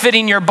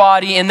benefiting your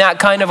body in that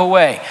kind of a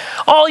way.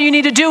 All you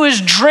need to do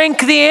is drink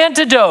the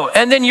antidote,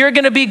 and then you're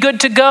going to be good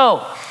to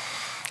go."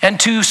 And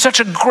to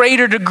such a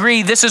greater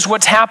degree, this is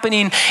what's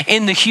happening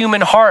in the human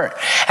heart.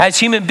 As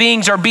human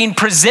beings are being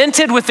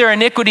presented with their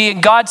iniquity,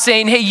 and God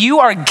saying, "Hey, you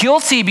are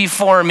guilty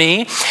before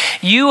me.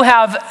 You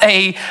have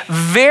a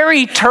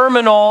very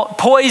terminal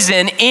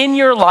poison in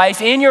your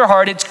life, in your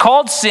heart. It's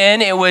called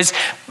sin.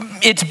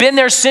 It's been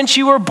there since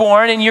you were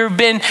born, and you've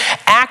been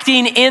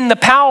acting in the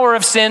power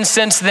of sin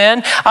since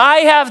then. I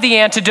have the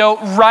antidote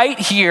right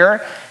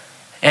here."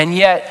 And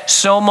yet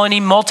so many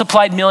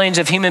multiplied millions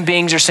of human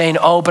beings are saying,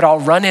 "Oh, but I'll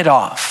run it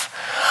off.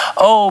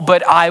 Oh,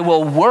 but I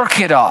will work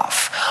it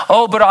off.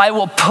 Oh, but I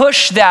will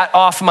push that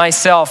off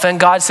myself." And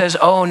God says,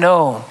 "Oh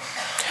no,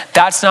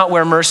 that's not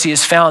where mercy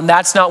is found.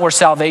 That's not where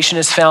salvation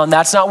is found.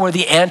 That's not where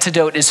the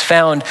antidote is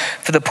found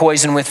for the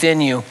poison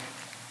within you."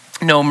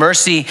 No,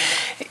 mercy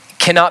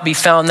cannot be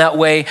found that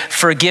way.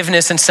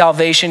 Forgiveness and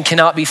salvation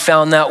cannot be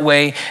found that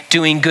way,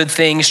 doing good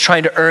things,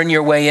 trying to earn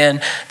your way in.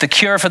 The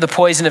cure for the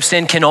poison of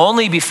sin can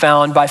only be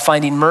found by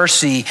finding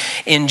mercy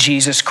in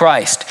Jesus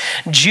Christ.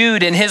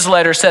 Jude in his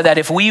letter said that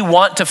if we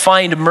want to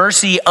find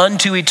mercy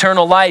unto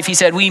eternal life, he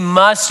said we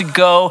must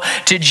go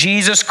to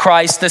Jesus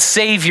Christ, the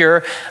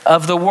Savior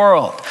of the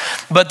world.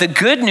 But the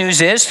good news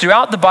is,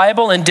 throughout the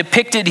Bible and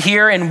depicted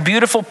here in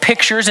beautiful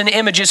pictures and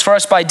images for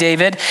us by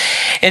David,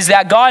 is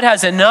that God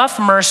has enough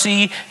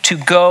mercy to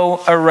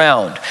go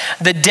around.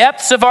 The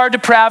depths of our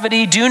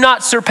depravity do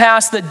not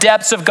surpass the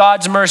depths of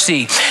God's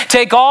mercy.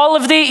 Take all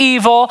of the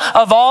evil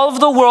of all of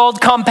the world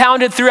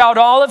compounded throughout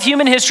all of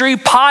human history,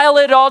 pile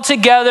it all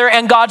together,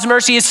 and God's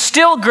mercy is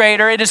still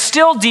greater, it is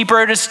still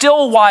deeper, it is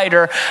still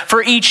wider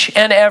for each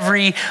and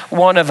every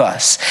one of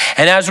us.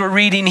 And as we're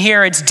reading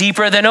here, it's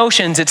deeper than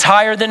oceans, it's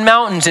higher than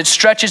mountains, it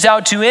stretches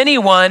out to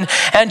anyone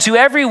and to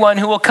everyone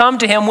who will come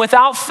to him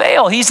without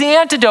fail. He's the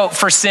antidote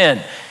for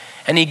sin,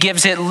 and he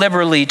gives it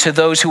liberally to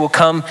those who will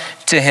come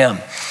to him.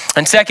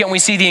 And second, we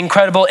see the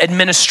incredible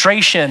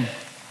administration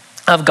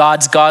of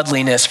God's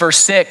godliness. Verse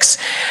 6,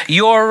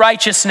 your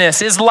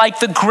righteousness is like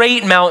the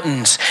great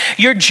mountains.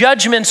 Your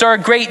judgments are a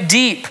great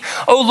deep.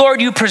 O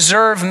Lord, you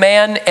preserve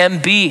man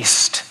and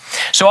beast.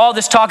 So all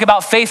this talk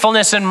about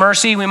faithfulness and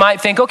mercy, we might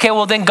think, okay,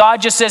 well then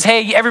God just says,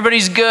 hey,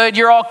 everybody's good,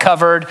 you're all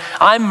covered,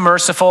 I'm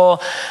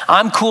merciful,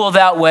 I'm cool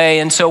that way,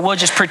 and so we'll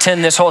just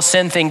pretend this whole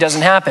sin thing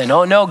doesn't happen.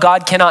 Oh no,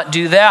 God cannot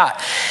do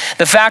that.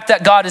 The fact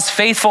that God is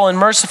faithful and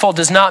merciful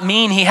does not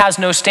mean he has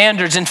no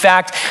standards. In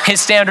fact,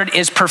 his standard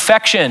is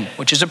perfection,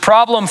 which is a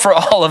problem for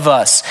all of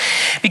us.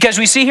 Because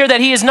we see here that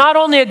he is not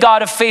only a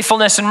God of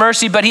faithfulness and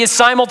mercy, but he is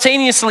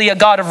simultaneously a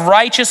God of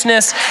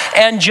righteousness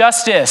and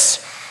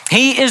justice.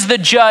 He is the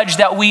judge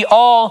that we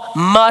all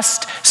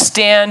must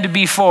stand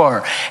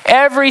before.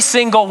 Every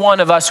single one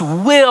of us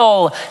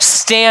will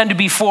stand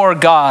before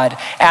God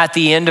at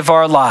the end of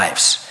our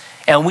lives,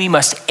 and we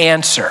must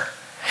answer.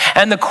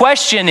 And the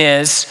question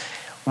is,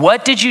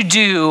 what did you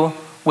do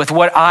with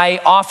what I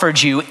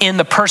offered you in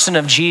the person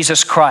of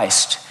Jesus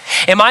Christ?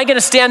 Am I going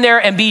to stand there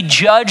and be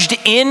judged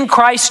in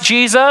Christ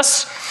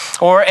Jesus,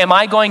 or am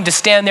I going to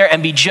stand there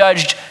and be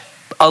judged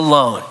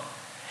alone?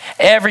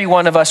 Every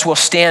one of us will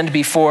stand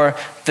before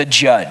the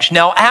judge.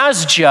 Now,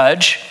 as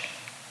judge,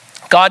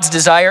 God's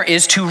desire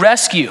is to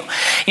rescue.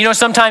 You know,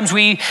 sometimes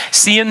we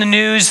see in the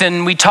news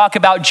and we talk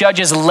about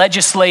judges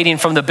legislating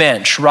from the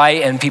bench,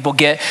 right? And people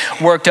get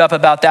worked up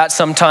about that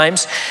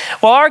sometimes.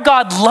 Well, our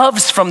God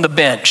loves from the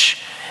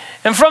bench.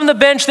 And from the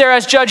bench there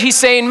as judge, he's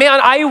saying, man,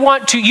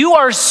 you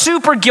are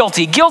super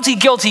guilty.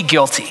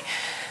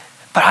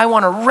 But I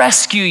want to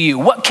rescue you.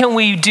 What can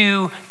we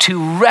do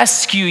to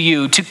rescue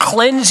you, to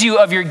cleanse you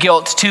of your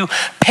guilt, to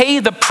pay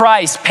the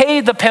price, pay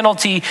the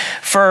penalty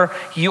for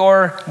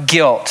your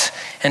guilt?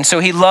 And so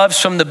he loves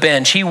from the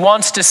bench. He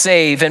wants to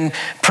save and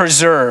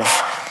preserve,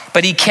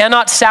 but he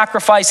cannot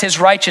sacrifice his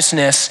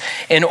righteousness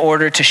in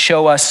order to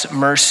show us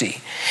mercy.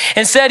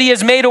 Instead, he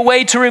has made a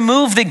way to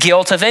remove the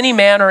guilt of any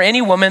man or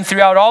any woman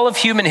throughout all of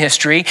human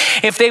history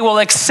if they will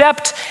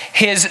accept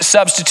his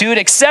substitute,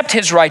 accept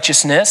his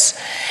righteousness.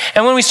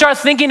 And when we start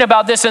thinking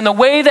about this and the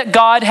way that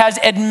God has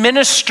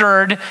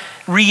administered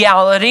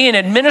reality and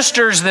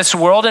administers this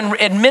world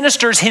and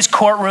administers his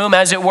courtroom,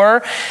 as it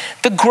were,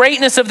 the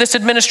greatness of this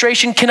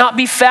administration cannot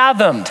be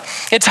fathomed.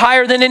 It's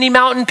higher than any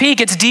mountain peak.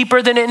 It's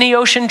deeper than any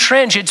ocean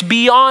trench. It's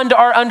beyond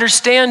our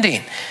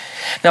understanding.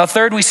 Now,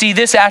 third, we see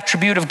this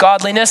attribute of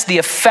godliness, the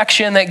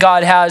affection that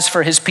God has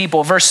for his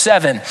people. Verse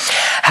 7,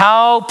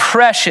 how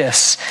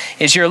precious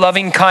is your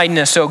loving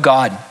kindness, O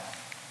God.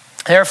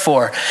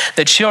 Therefore,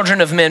 the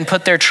children of men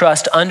put their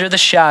trust under the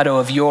shadow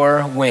of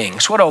your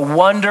wings. What a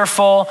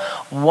wonderful,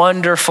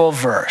 wonderful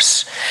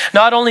verse.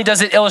 Not only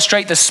does it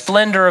illustrate the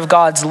splendor of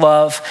God's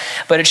love,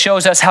 but it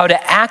shows us how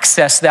to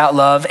access that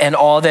love and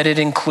all that it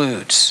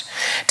includes.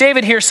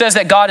 David here says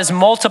that God has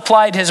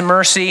multiplied his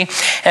mercy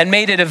and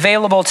made it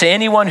available to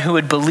anyone who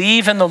would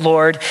believe in the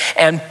Lord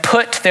and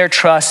put their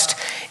trust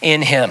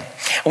in him.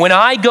 When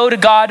I go to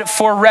God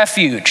for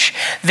refuge,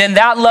 then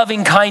that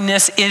loving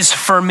kindness is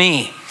for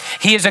me.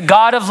 He is a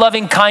God of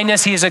loving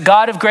kindness. He is a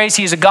God of grace.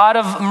 He is a God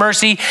of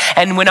mercy.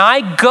 And when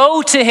I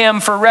go to him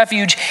for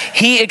refuge,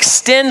 he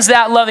extends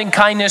that loving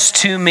kindness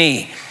to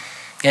me.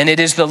 And it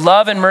is the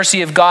love and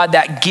mercy of God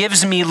that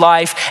gives me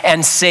life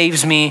and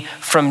saves me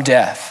from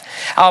death.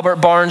 Albert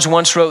Barnes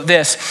once wrote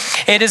this: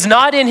 it is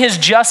not in his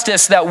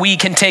justice that we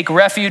can take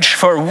refuge,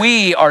 for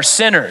we are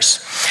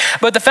sinners.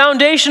 But the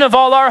foundation of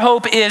all our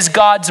hope is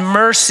God's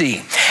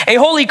mercy. A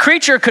holy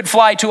creature could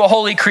fly to a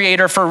holy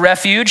creator for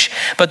refuge,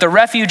 but the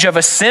refuge of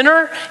a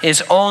sinner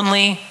is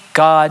only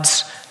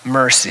God's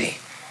mercy.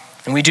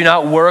 And we do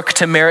not work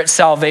to merit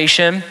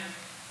salvation.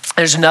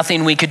 There's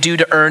nothing we could do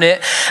to earn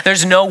it.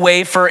 There's no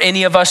way for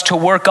any of us to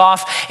work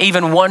off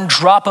even one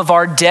drop of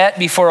our debt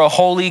before a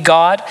holy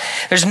God.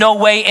 There's no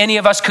way any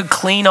of us could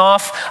clean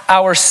off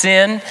our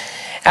sin.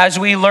 As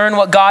we learn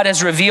what God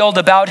has revealed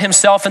about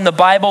himself in the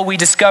Bible, we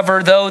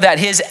discover, though, that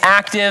his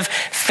active,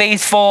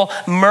 faithful,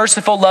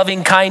 merciful,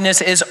 loving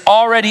kindness is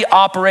already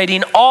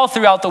operating all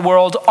throughout the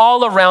world,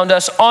 all around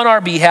us, on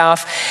our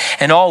behalf.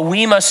 And all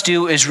we must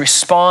do is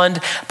respond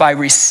by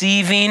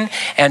receiving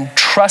and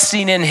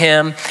trusting in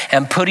him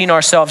and putting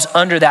ourselves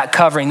under that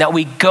covering, that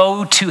we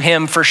go to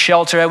him for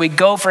shelter, that we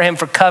go for him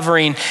for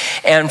covering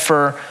and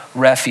for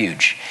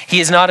refuge. He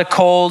is not a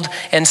cold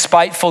and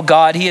spiteful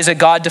God. He is a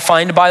God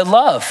defined by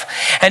love.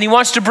 And he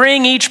wants to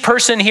bring each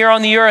person here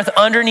on the earth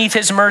underneath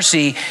his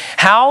mercy.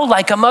 How?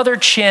 Like a mother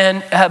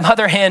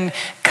hen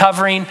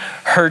covering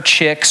her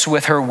chicks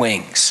with her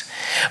wings.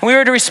 We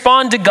are to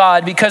respond to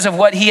God because of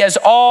what he has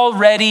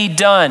already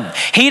done.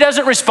 He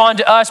doesn't respond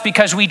to us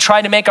because we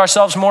try to make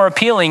ourselves more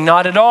appealing.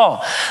 Not at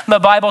all. The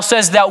Bible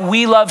says that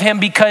we love him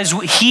because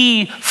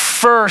he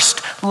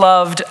first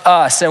loved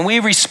us, and we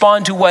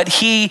respond to what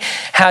he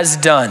has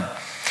done.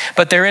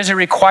 But there is a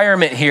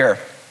requirement here.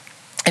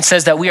 It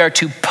says that we are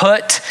to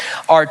put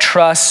our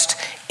trust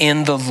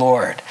in the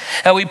Lord,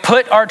 that we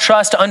put our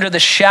trust under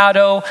the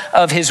shadow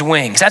of his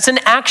wings. That's an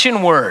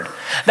action word.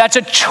 That's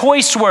a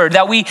choice word,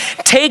 that we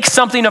take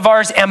something of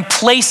ours and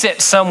place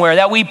it somewhere,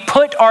 that we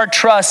put our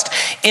trust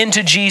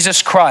into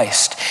Jesus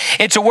Christ.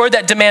 It's a word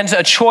that demands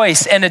a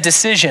choice and a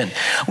decision.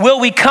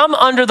 Will we come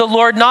under the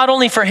Lord not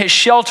only for his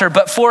shelter,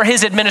 but for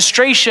his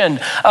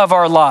administration of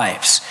our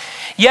lives?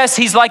 Yes,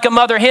 he's like a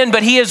mother hen,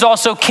 but he is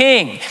also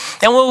king.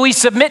 And will we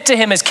submit to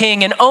him as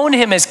king and own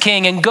him as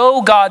king and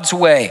go God's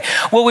way?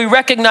 Will we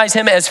recognize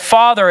him as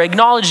Father,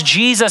 acknowledge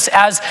Jesus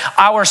as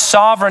our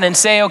sovereign, and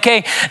say,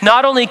 okay,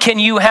 not only can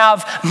you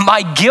have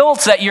my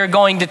guilt that you're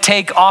going to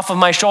take off of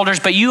my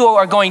shoulders, but you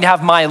are going to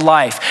have my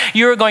life.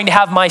 You're going to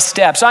have my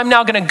steps. I'm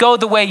now going to go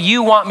the way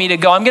you want me to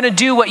go. I'm going to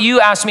do what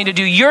you asked me to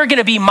do. You're going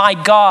to be my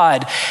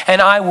God,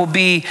 and I will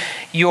be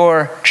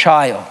your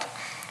child.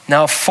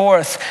 Now,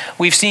 fourth,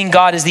 we've seen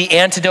God as the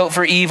antidote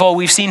for evil.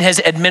 We've seen his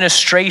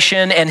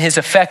administration and his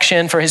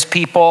affection for his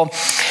people.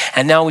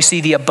 And now we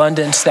see the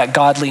abundance that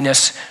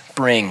godliness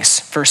brings.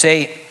 Verse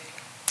 8,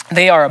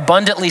 they are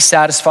abundantly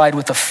satisfied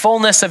with the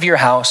fullness of your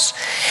house,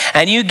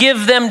 and you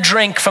give them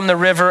drink from the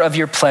river of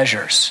your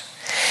pleasures.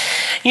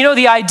 You know,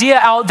 the idea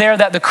out there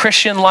that the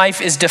Christian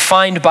life is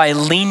defined by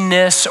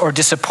leanness or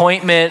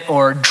disappointment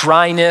or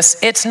dryness,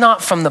 it's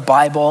not from the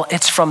Bible,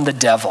 it's from the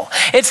devil.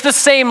 It's the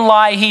same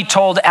lie he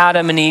told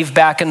Adam and Eve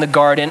back in the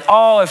garden.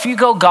 Oh, if you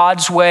go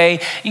God's way,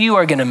 you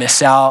are going to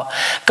miss out.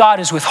 God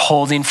is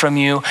withholding from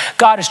you.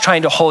 God is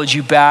trying to hold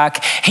you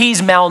back.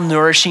 He's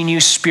malnourishing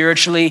you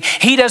spiritually.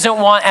 He doesn't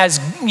want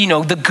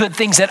the good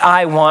things that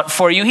I want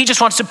for you. He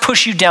just wants to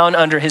push you down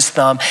under his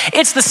thumb.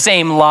 It's the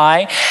same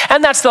lie.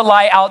 And that's the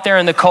lie out there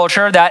in the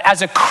culture, that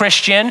as a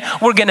Christian,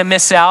 we're going to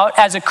miss out.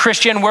 As a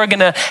Christian, we're going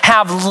to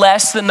have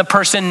less than the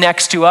person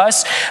next to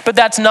us. But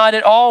that's not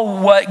at all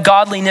what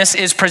godliness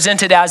is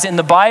presented as in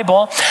the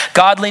Bible.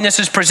 Godliness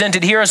is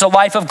presented here as a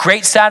life of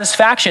great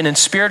satisfaction and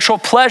spiritual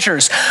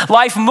pleasures.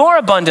 Life more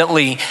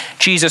abundantly,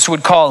 Jesus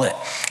would call it.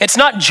 It's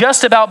not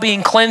just about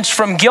being cleansed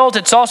from guilt.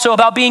 It's also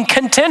about being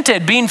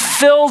contented, being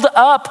filled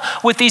up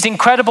with these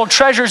incredible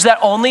treasures that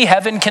only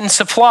heaven can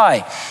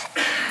supply.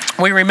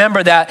 We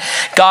remember that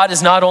God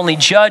is not only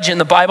judge in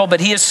the Bible,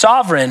 but he is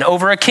sovereign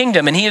over a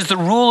kingdom, and he is the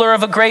ruler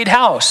of a great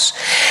house.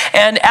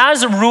 And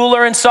as a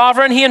ruler and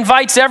sovereign, he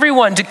invites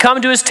everyone to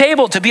come to his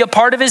table, to be a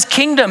part of his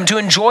kingdom, to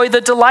enjoy the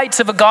delights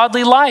of a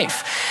godly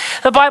life.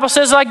 The Bible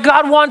says, like,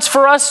 God wants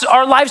for us,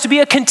 our lives, to be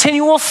a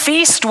continual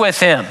feast with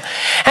him.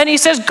 And he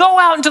says, go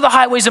out into the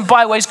highways and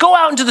byways, go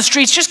out into the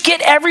streets, just get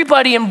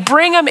everybody and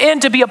bring them in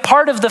to be a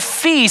part of the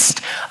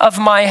feast of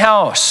my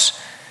house.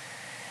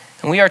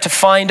 And we are to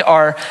find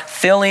our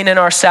filling and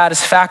our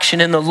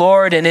satisfaction in the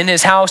Lord and in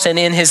his house and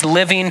in his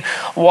living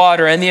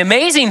water. And the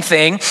amazing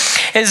thing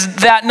is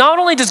that not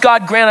only does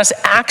God grant us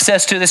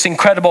access to this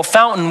incredible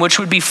fountain, which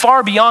would be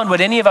far beyond what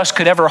any of us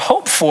could ever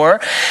hope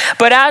for,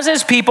 but as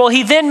his people,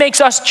 he then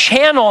makes us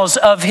channels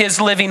of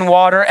his living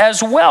water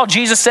as well.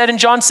 Jesus said in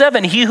John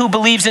 7, he who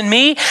believes in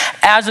me,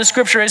 as the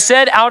scripture has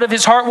said, out of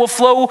his heart will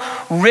flow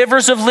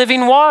rivers of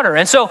living water.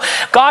 And so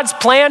God's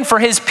plan for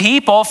his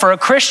people, for a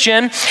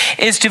Christian,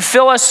 is to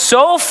fill us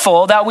so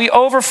full that we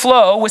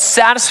overflow with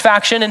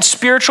satisfaction and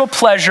spiritual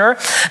pleasure,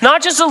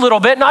 not just a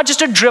little bit, not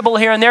just a dribble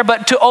here and there,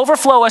 but to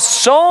overflow us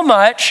so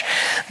much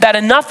that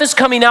enough is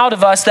coming out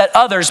of us that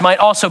others might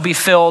also be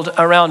filled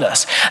around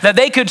us, that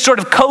they could sort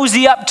of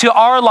cozy up to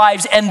our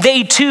lives and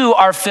they too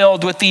are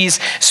filled with these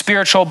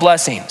spiritual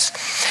blessings.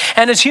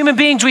 And as human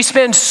beings, we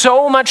spend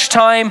so much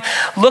time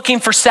looking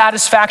for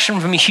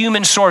satisfaction from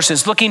human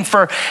sources, looking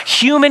for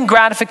human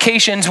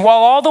gratifications, while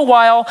all the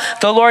while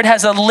the Lord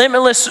has a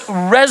limitless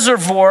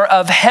reservoir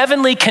of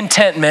heavenly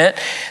contentment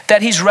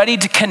that he's ready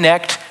to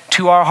connect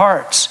to our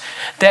hearts.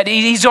 That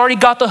he's already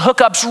got the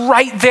hookups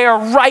right there,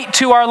 right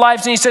to our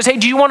lives. And he says, hey,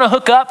 do you want to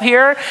hook up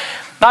here?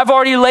 I've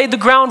already laid the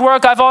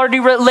groundwork. I've already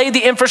laid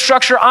the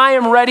infrastructure. I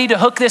am ready to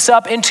hook this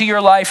up into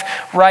your life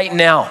right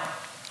now.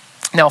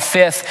 Now,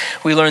 fifth,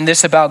 we learn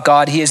this about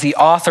God. He is the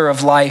author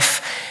of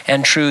life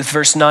and truth.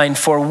 Verse 9,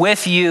 for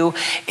with you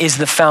is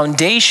the fountain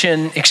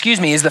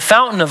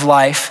of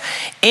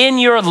life. In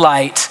your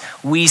light,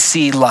 we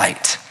see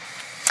light.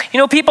 You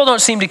know, people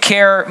don't seem to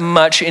care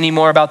much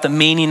anymore about the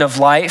meaning of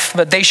life,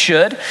 but they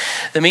should.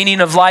 The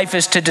meaning of life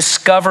is to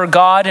discover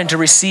God and to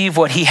receive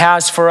what he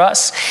has for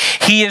us.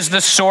 He is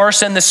the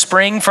source and the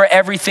spring for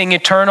everything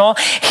eternal.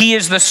 He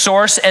is the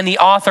source and the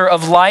author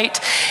of light.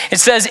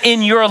 It says,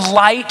 in your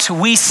light,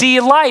 we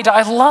see light.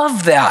 I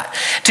love that.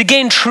 To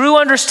gain true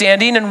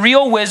understanding and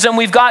real wisdom,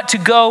 we've got to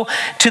go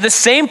to the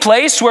same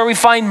place where we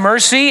find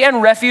mercy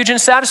and refuge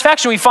and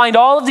satisfaction. We find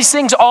all of these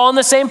things all in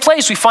the same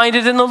place. We find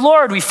it in the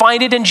Lord. We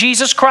find it in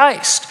Jesus Christ.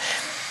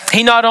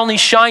 He not only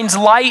shines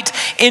light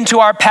into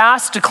our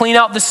past to clean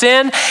out the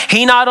sin,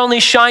 he not only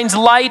shines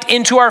light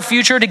into our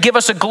future to give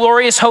us a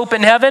glorious hope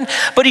in heaven,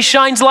 but he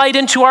shines light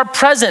into our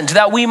present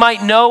that we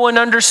might know and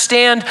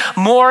understand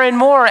more and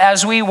more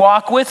as we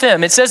walk with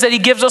him. It says that he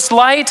gives us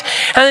light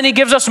and then he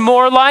gives us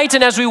more light,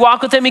 and as we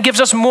walk with him, he gives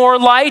us more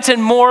light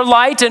and more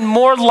light and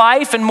more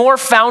life and more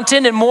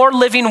fountain and more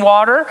living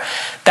water.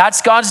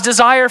 That's God's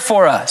desire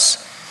for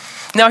us.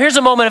 Now here's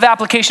a moment of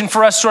application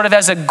for us sort of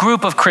as a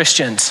group of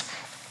Christians.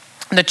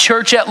 The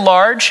church at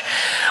large,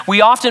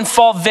 we often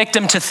fall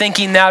victim to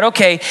thinking that,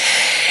 okay,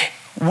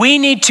 we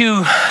need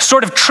to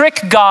sort of trick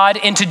God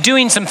into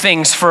doing some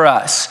things for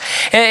us.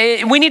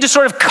 We need to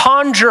sort of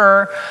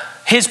conjure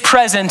his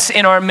presence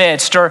in our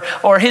midst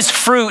or his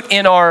fruit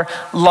in our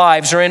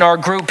lives or in our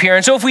group here.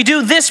 And so if we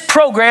do this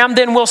program,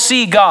 then we'll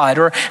see God.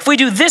 Or if we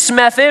do this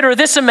method or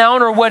this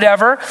amount or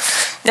whatever,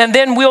 and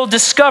then we'll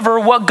discover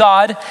what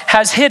God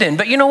has hidden.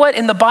 But you know what?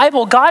 In the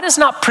Bible, God is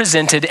not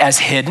presented as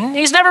hidden.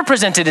 He's never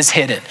presented as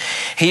hidden.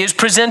 He is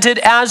presented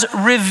as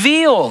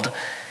revealed.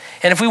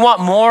 And if we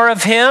want more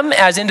of him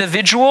as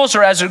individuals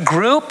or as a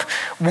group,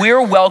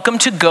 we're welcome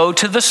to go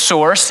to the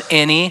source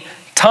any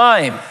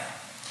time.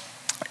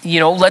 You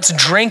know, let's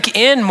drink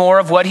in more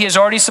of what he has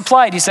already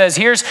supplied. He says,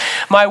 here's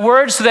my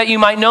word so that you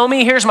might know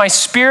me. Here's my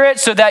spirit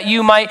so that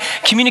you might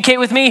communicate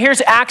with me. Here's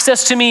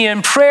access to me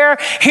in prayer.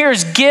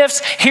 Here's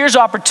gifts. Here's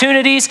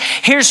opportunities.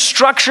 Here's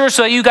structure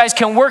so that you guys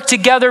can work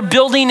together,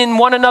 building in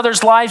one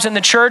another's lives in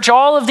the church.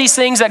 All of these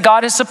things that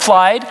God has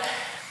supplied.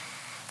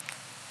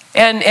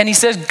 And he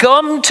says,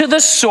 come to the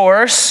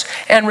source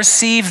and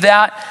receive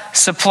that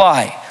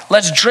supply.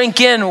 Let's drink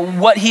in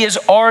what he has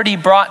already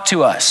brought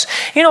to us.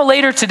 You know,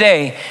 later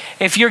today,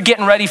 if you're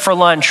getting ready for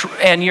lunch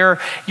and you're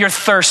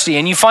thirsty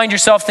and you find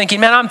yourself thinking,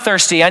 man, I'm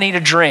thirsty, I need a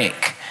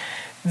drink.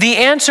 The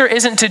answer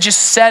isn't to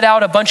just set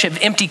out a bunch of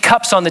empty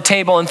cups on the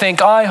table and think,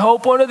 I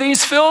hope one of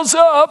these fills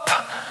up.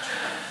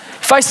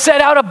 If I set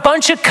out a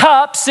bunch of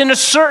cups in a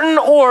certain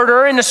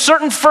order, in a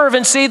certain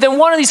fervency, then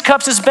one of these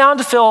cups is bound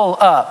to fill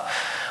up.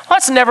 Well,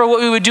 that's never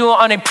what we would do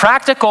on a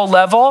practical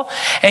level,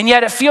 and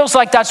yet it feels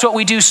like that's what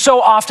we do so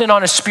often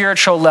on a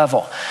spiritual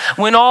level.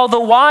 When all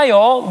the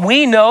while,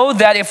 we know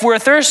that if we're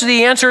thirsty,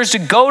 the answer is to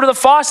go to the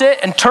faucet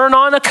and turn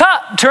on the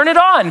cup, turn it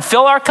on,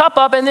 fill our cup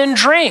up, and then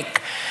drink,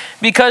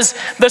 because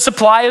the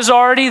supply is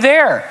already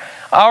there.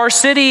 Our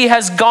city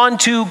has gone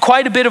to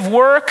quite a bit of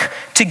work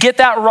to get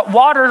that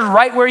water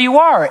right where you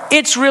are.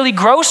 It's really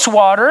gross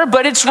water,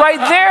 but it's right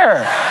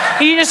there.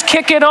 You just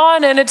kick it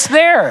on and it's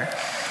there.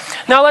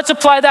 Now let's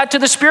apply that to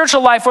the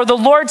spiritual life where the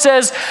Lord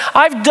says,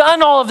 I've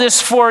done all of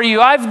this for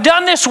you. I've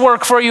done this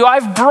work for you.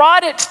 I've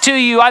brought it to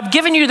you. I've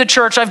given you the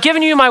church. I've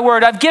given you my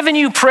word. I've given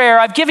you prayer.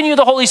 I've given you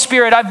the Holy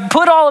Spirit. I've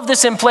put all of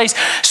this in place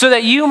so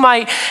that you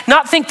might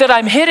not think that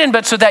I'm hidden,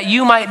 but so that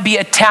you might be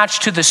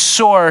attached to the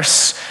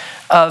source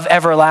of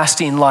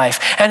everlasting life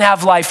and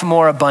have life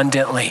more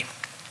abundantly.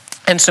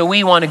 And so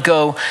we want to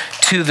go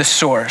to the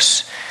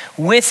source.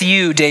 With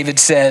you, David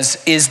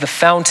says, is the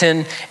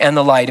fountain and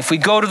the light. If we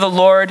go to the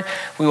Lord,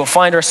 we will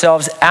find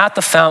ourselves at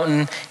the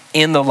fountain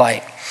in the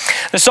light.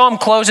 The psalm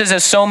closes,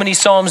 as so many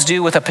psalms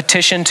do, with a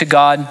petition to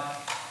God,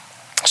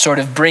 sort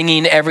of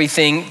bringing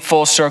everything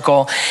full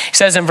circle. He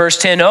says in verse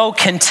 10, oh,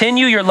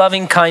 continue your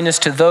loving kindness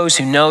to those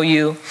who know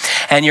you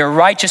and your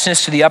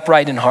righteousness to the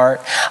upright in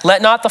heart.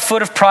 Let not the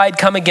foot of pride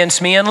come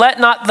against me, and let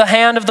not the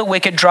hand of the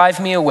wicked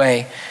drive me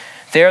away.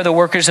 There the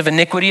workers of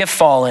iniquity have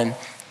fallen.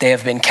 They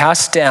have been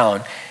cast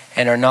down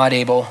and are not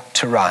able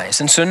to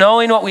rise. And so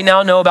knowing what we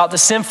now know about the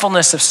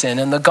sinfulness of sin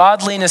and the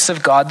godliness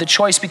of God, the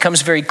choice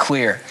becomes very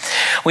clear.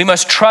 We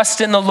must trust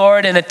in the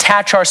Lord and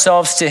attach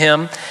ourselves to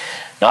him,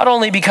 not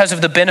only because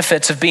of the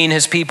benefits of being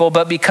his people,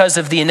 but because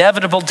of the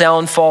inevitable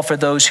downfall for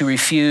those who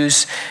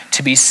refuse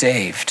to be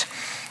saved.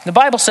 The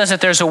Bible says that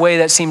there's a way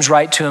that seems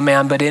right to a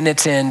man, but in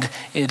its end,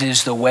 it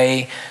is the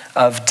way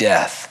of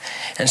death.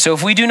 And so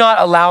if we do not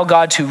allow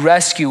God to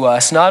rescue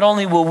us, not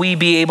only will we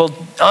be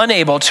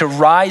unable to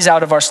rise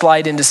out of our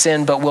slide into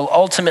sin, but will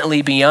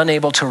ultimately be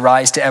unable to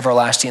rise to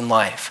everlasting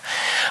life.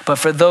 But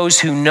for those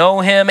who know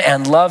him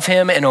and love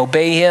him and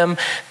obey him,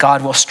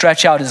 God will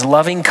stretch out his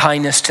loving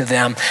kindness to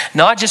them,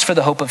 not just for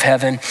the hope of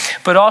heaven,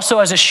 but also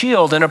as a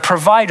shield and a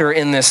provider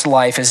in this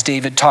life, as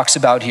David talks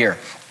about here.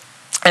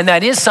 And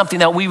that is something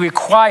that we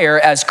require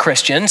as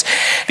Christians,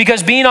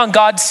 because being on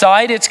God's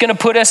side, it's going to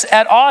put us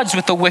at odds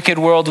with the wicked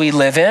world we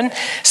live in.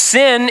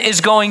 Sin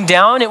is going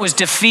down. It was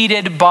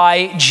defeated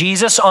by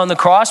Jesus on the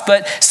cross,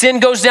 but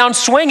sin goes down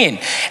swinging,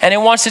 and it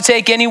wants to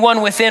take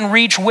anyone within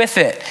reach with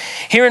it.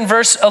 Here in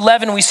verse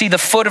 11, we see the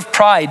foot of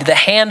pride, the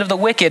hand of the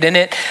wicked, and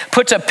it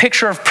puts a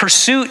picture of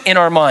pursuit in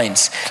our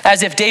minds,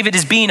 as if David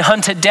is being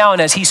hunted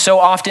down, as he so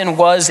often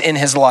was in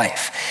his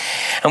life.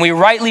 And we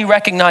rightly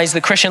recognize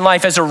the Christian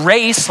life as a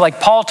race, like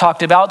Paul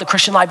talked about. The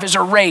Christian life is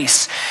a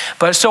race,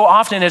 but so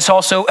often it's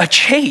also a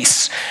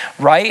chase,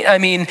 right? I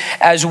mean,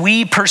 as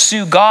we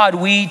pursue God,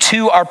 we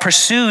too are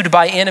pursued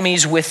by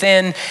enemies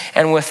within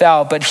and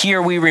without. But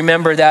here we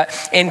remember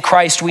that in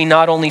Christ we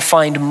not only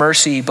find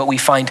mercy, but we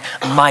find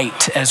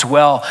might as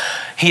well.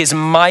 He is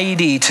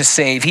mighty to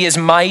save. He is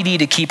mighty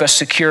to keep us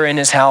secure in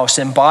his house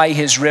and by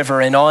his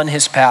river and on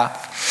his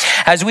path.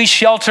 As we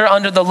shelter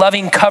under the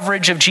loving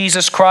coverage of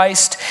Jesus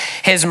Christ,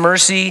 his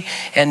mercy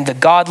and the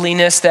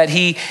godliness that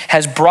he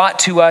has brought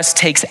to us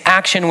takes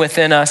action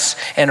within us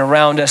and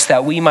around us,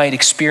 that we might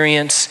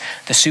experience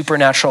the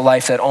supernatural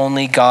life that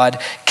only God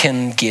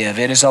can give.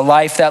 It is a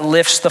life that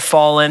lifts the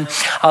fallen,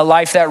 a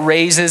life that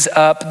raises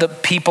up the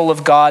people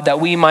of God, that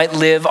we might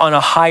live on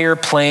a higher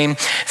plane,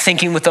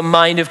 thinking with the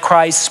mind of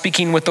Christ,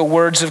 speaking with the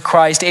words of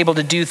Christ, able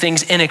to do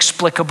things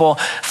inexplicable,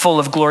 full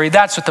of glory.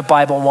 That's what the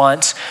Bible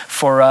wants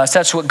for us.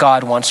 That's what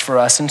God wants for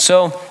us. And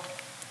so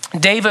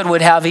David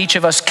would have each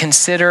of us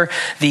consider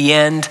the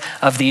end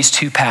of these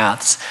two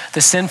paths, the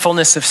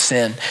sinfulness of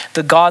sin,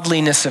 the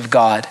godliness of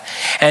God.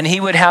 And he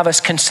would have us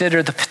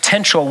consider the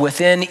potential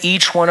within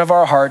each one of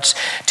our hearts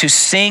to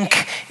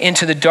sink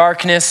into the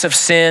darkness of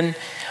sin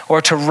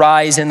or to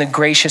rise in the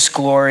gracious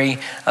glory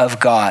of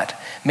God,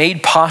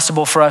 made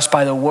possible for us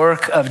by the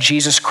work of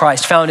Jesus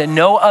Christ, found in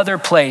no other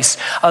place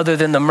other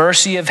than the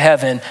mercy of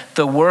heaven,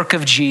 the work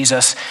of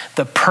Jesus,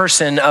 the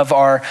person of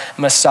our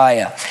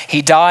Messiah.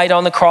 He died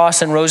on the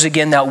cross and rose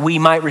again that we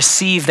might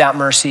receive that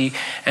mercy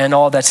and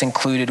all that's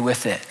included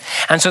with it.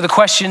 And so the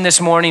question this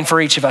morning for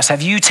each of us,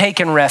 have you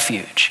taken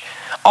refuge?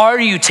 Are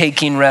you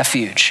taking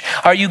refuge?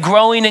 Are you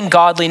growing in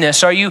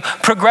godliness? Are you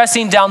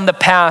progressing down the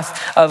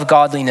path of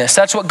godliness?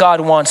 That's what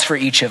God wants for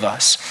each of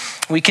us.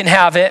 We can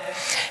have it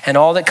and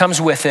all that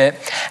comes with it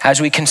as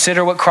we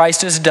consider what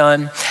Christ has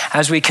done,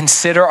 as we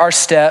consider our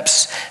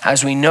steps,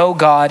 as we know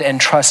God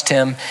and trust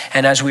him,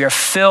 and as we are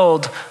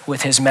filled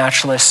with his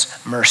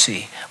matchless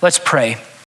mercy. Let's pray.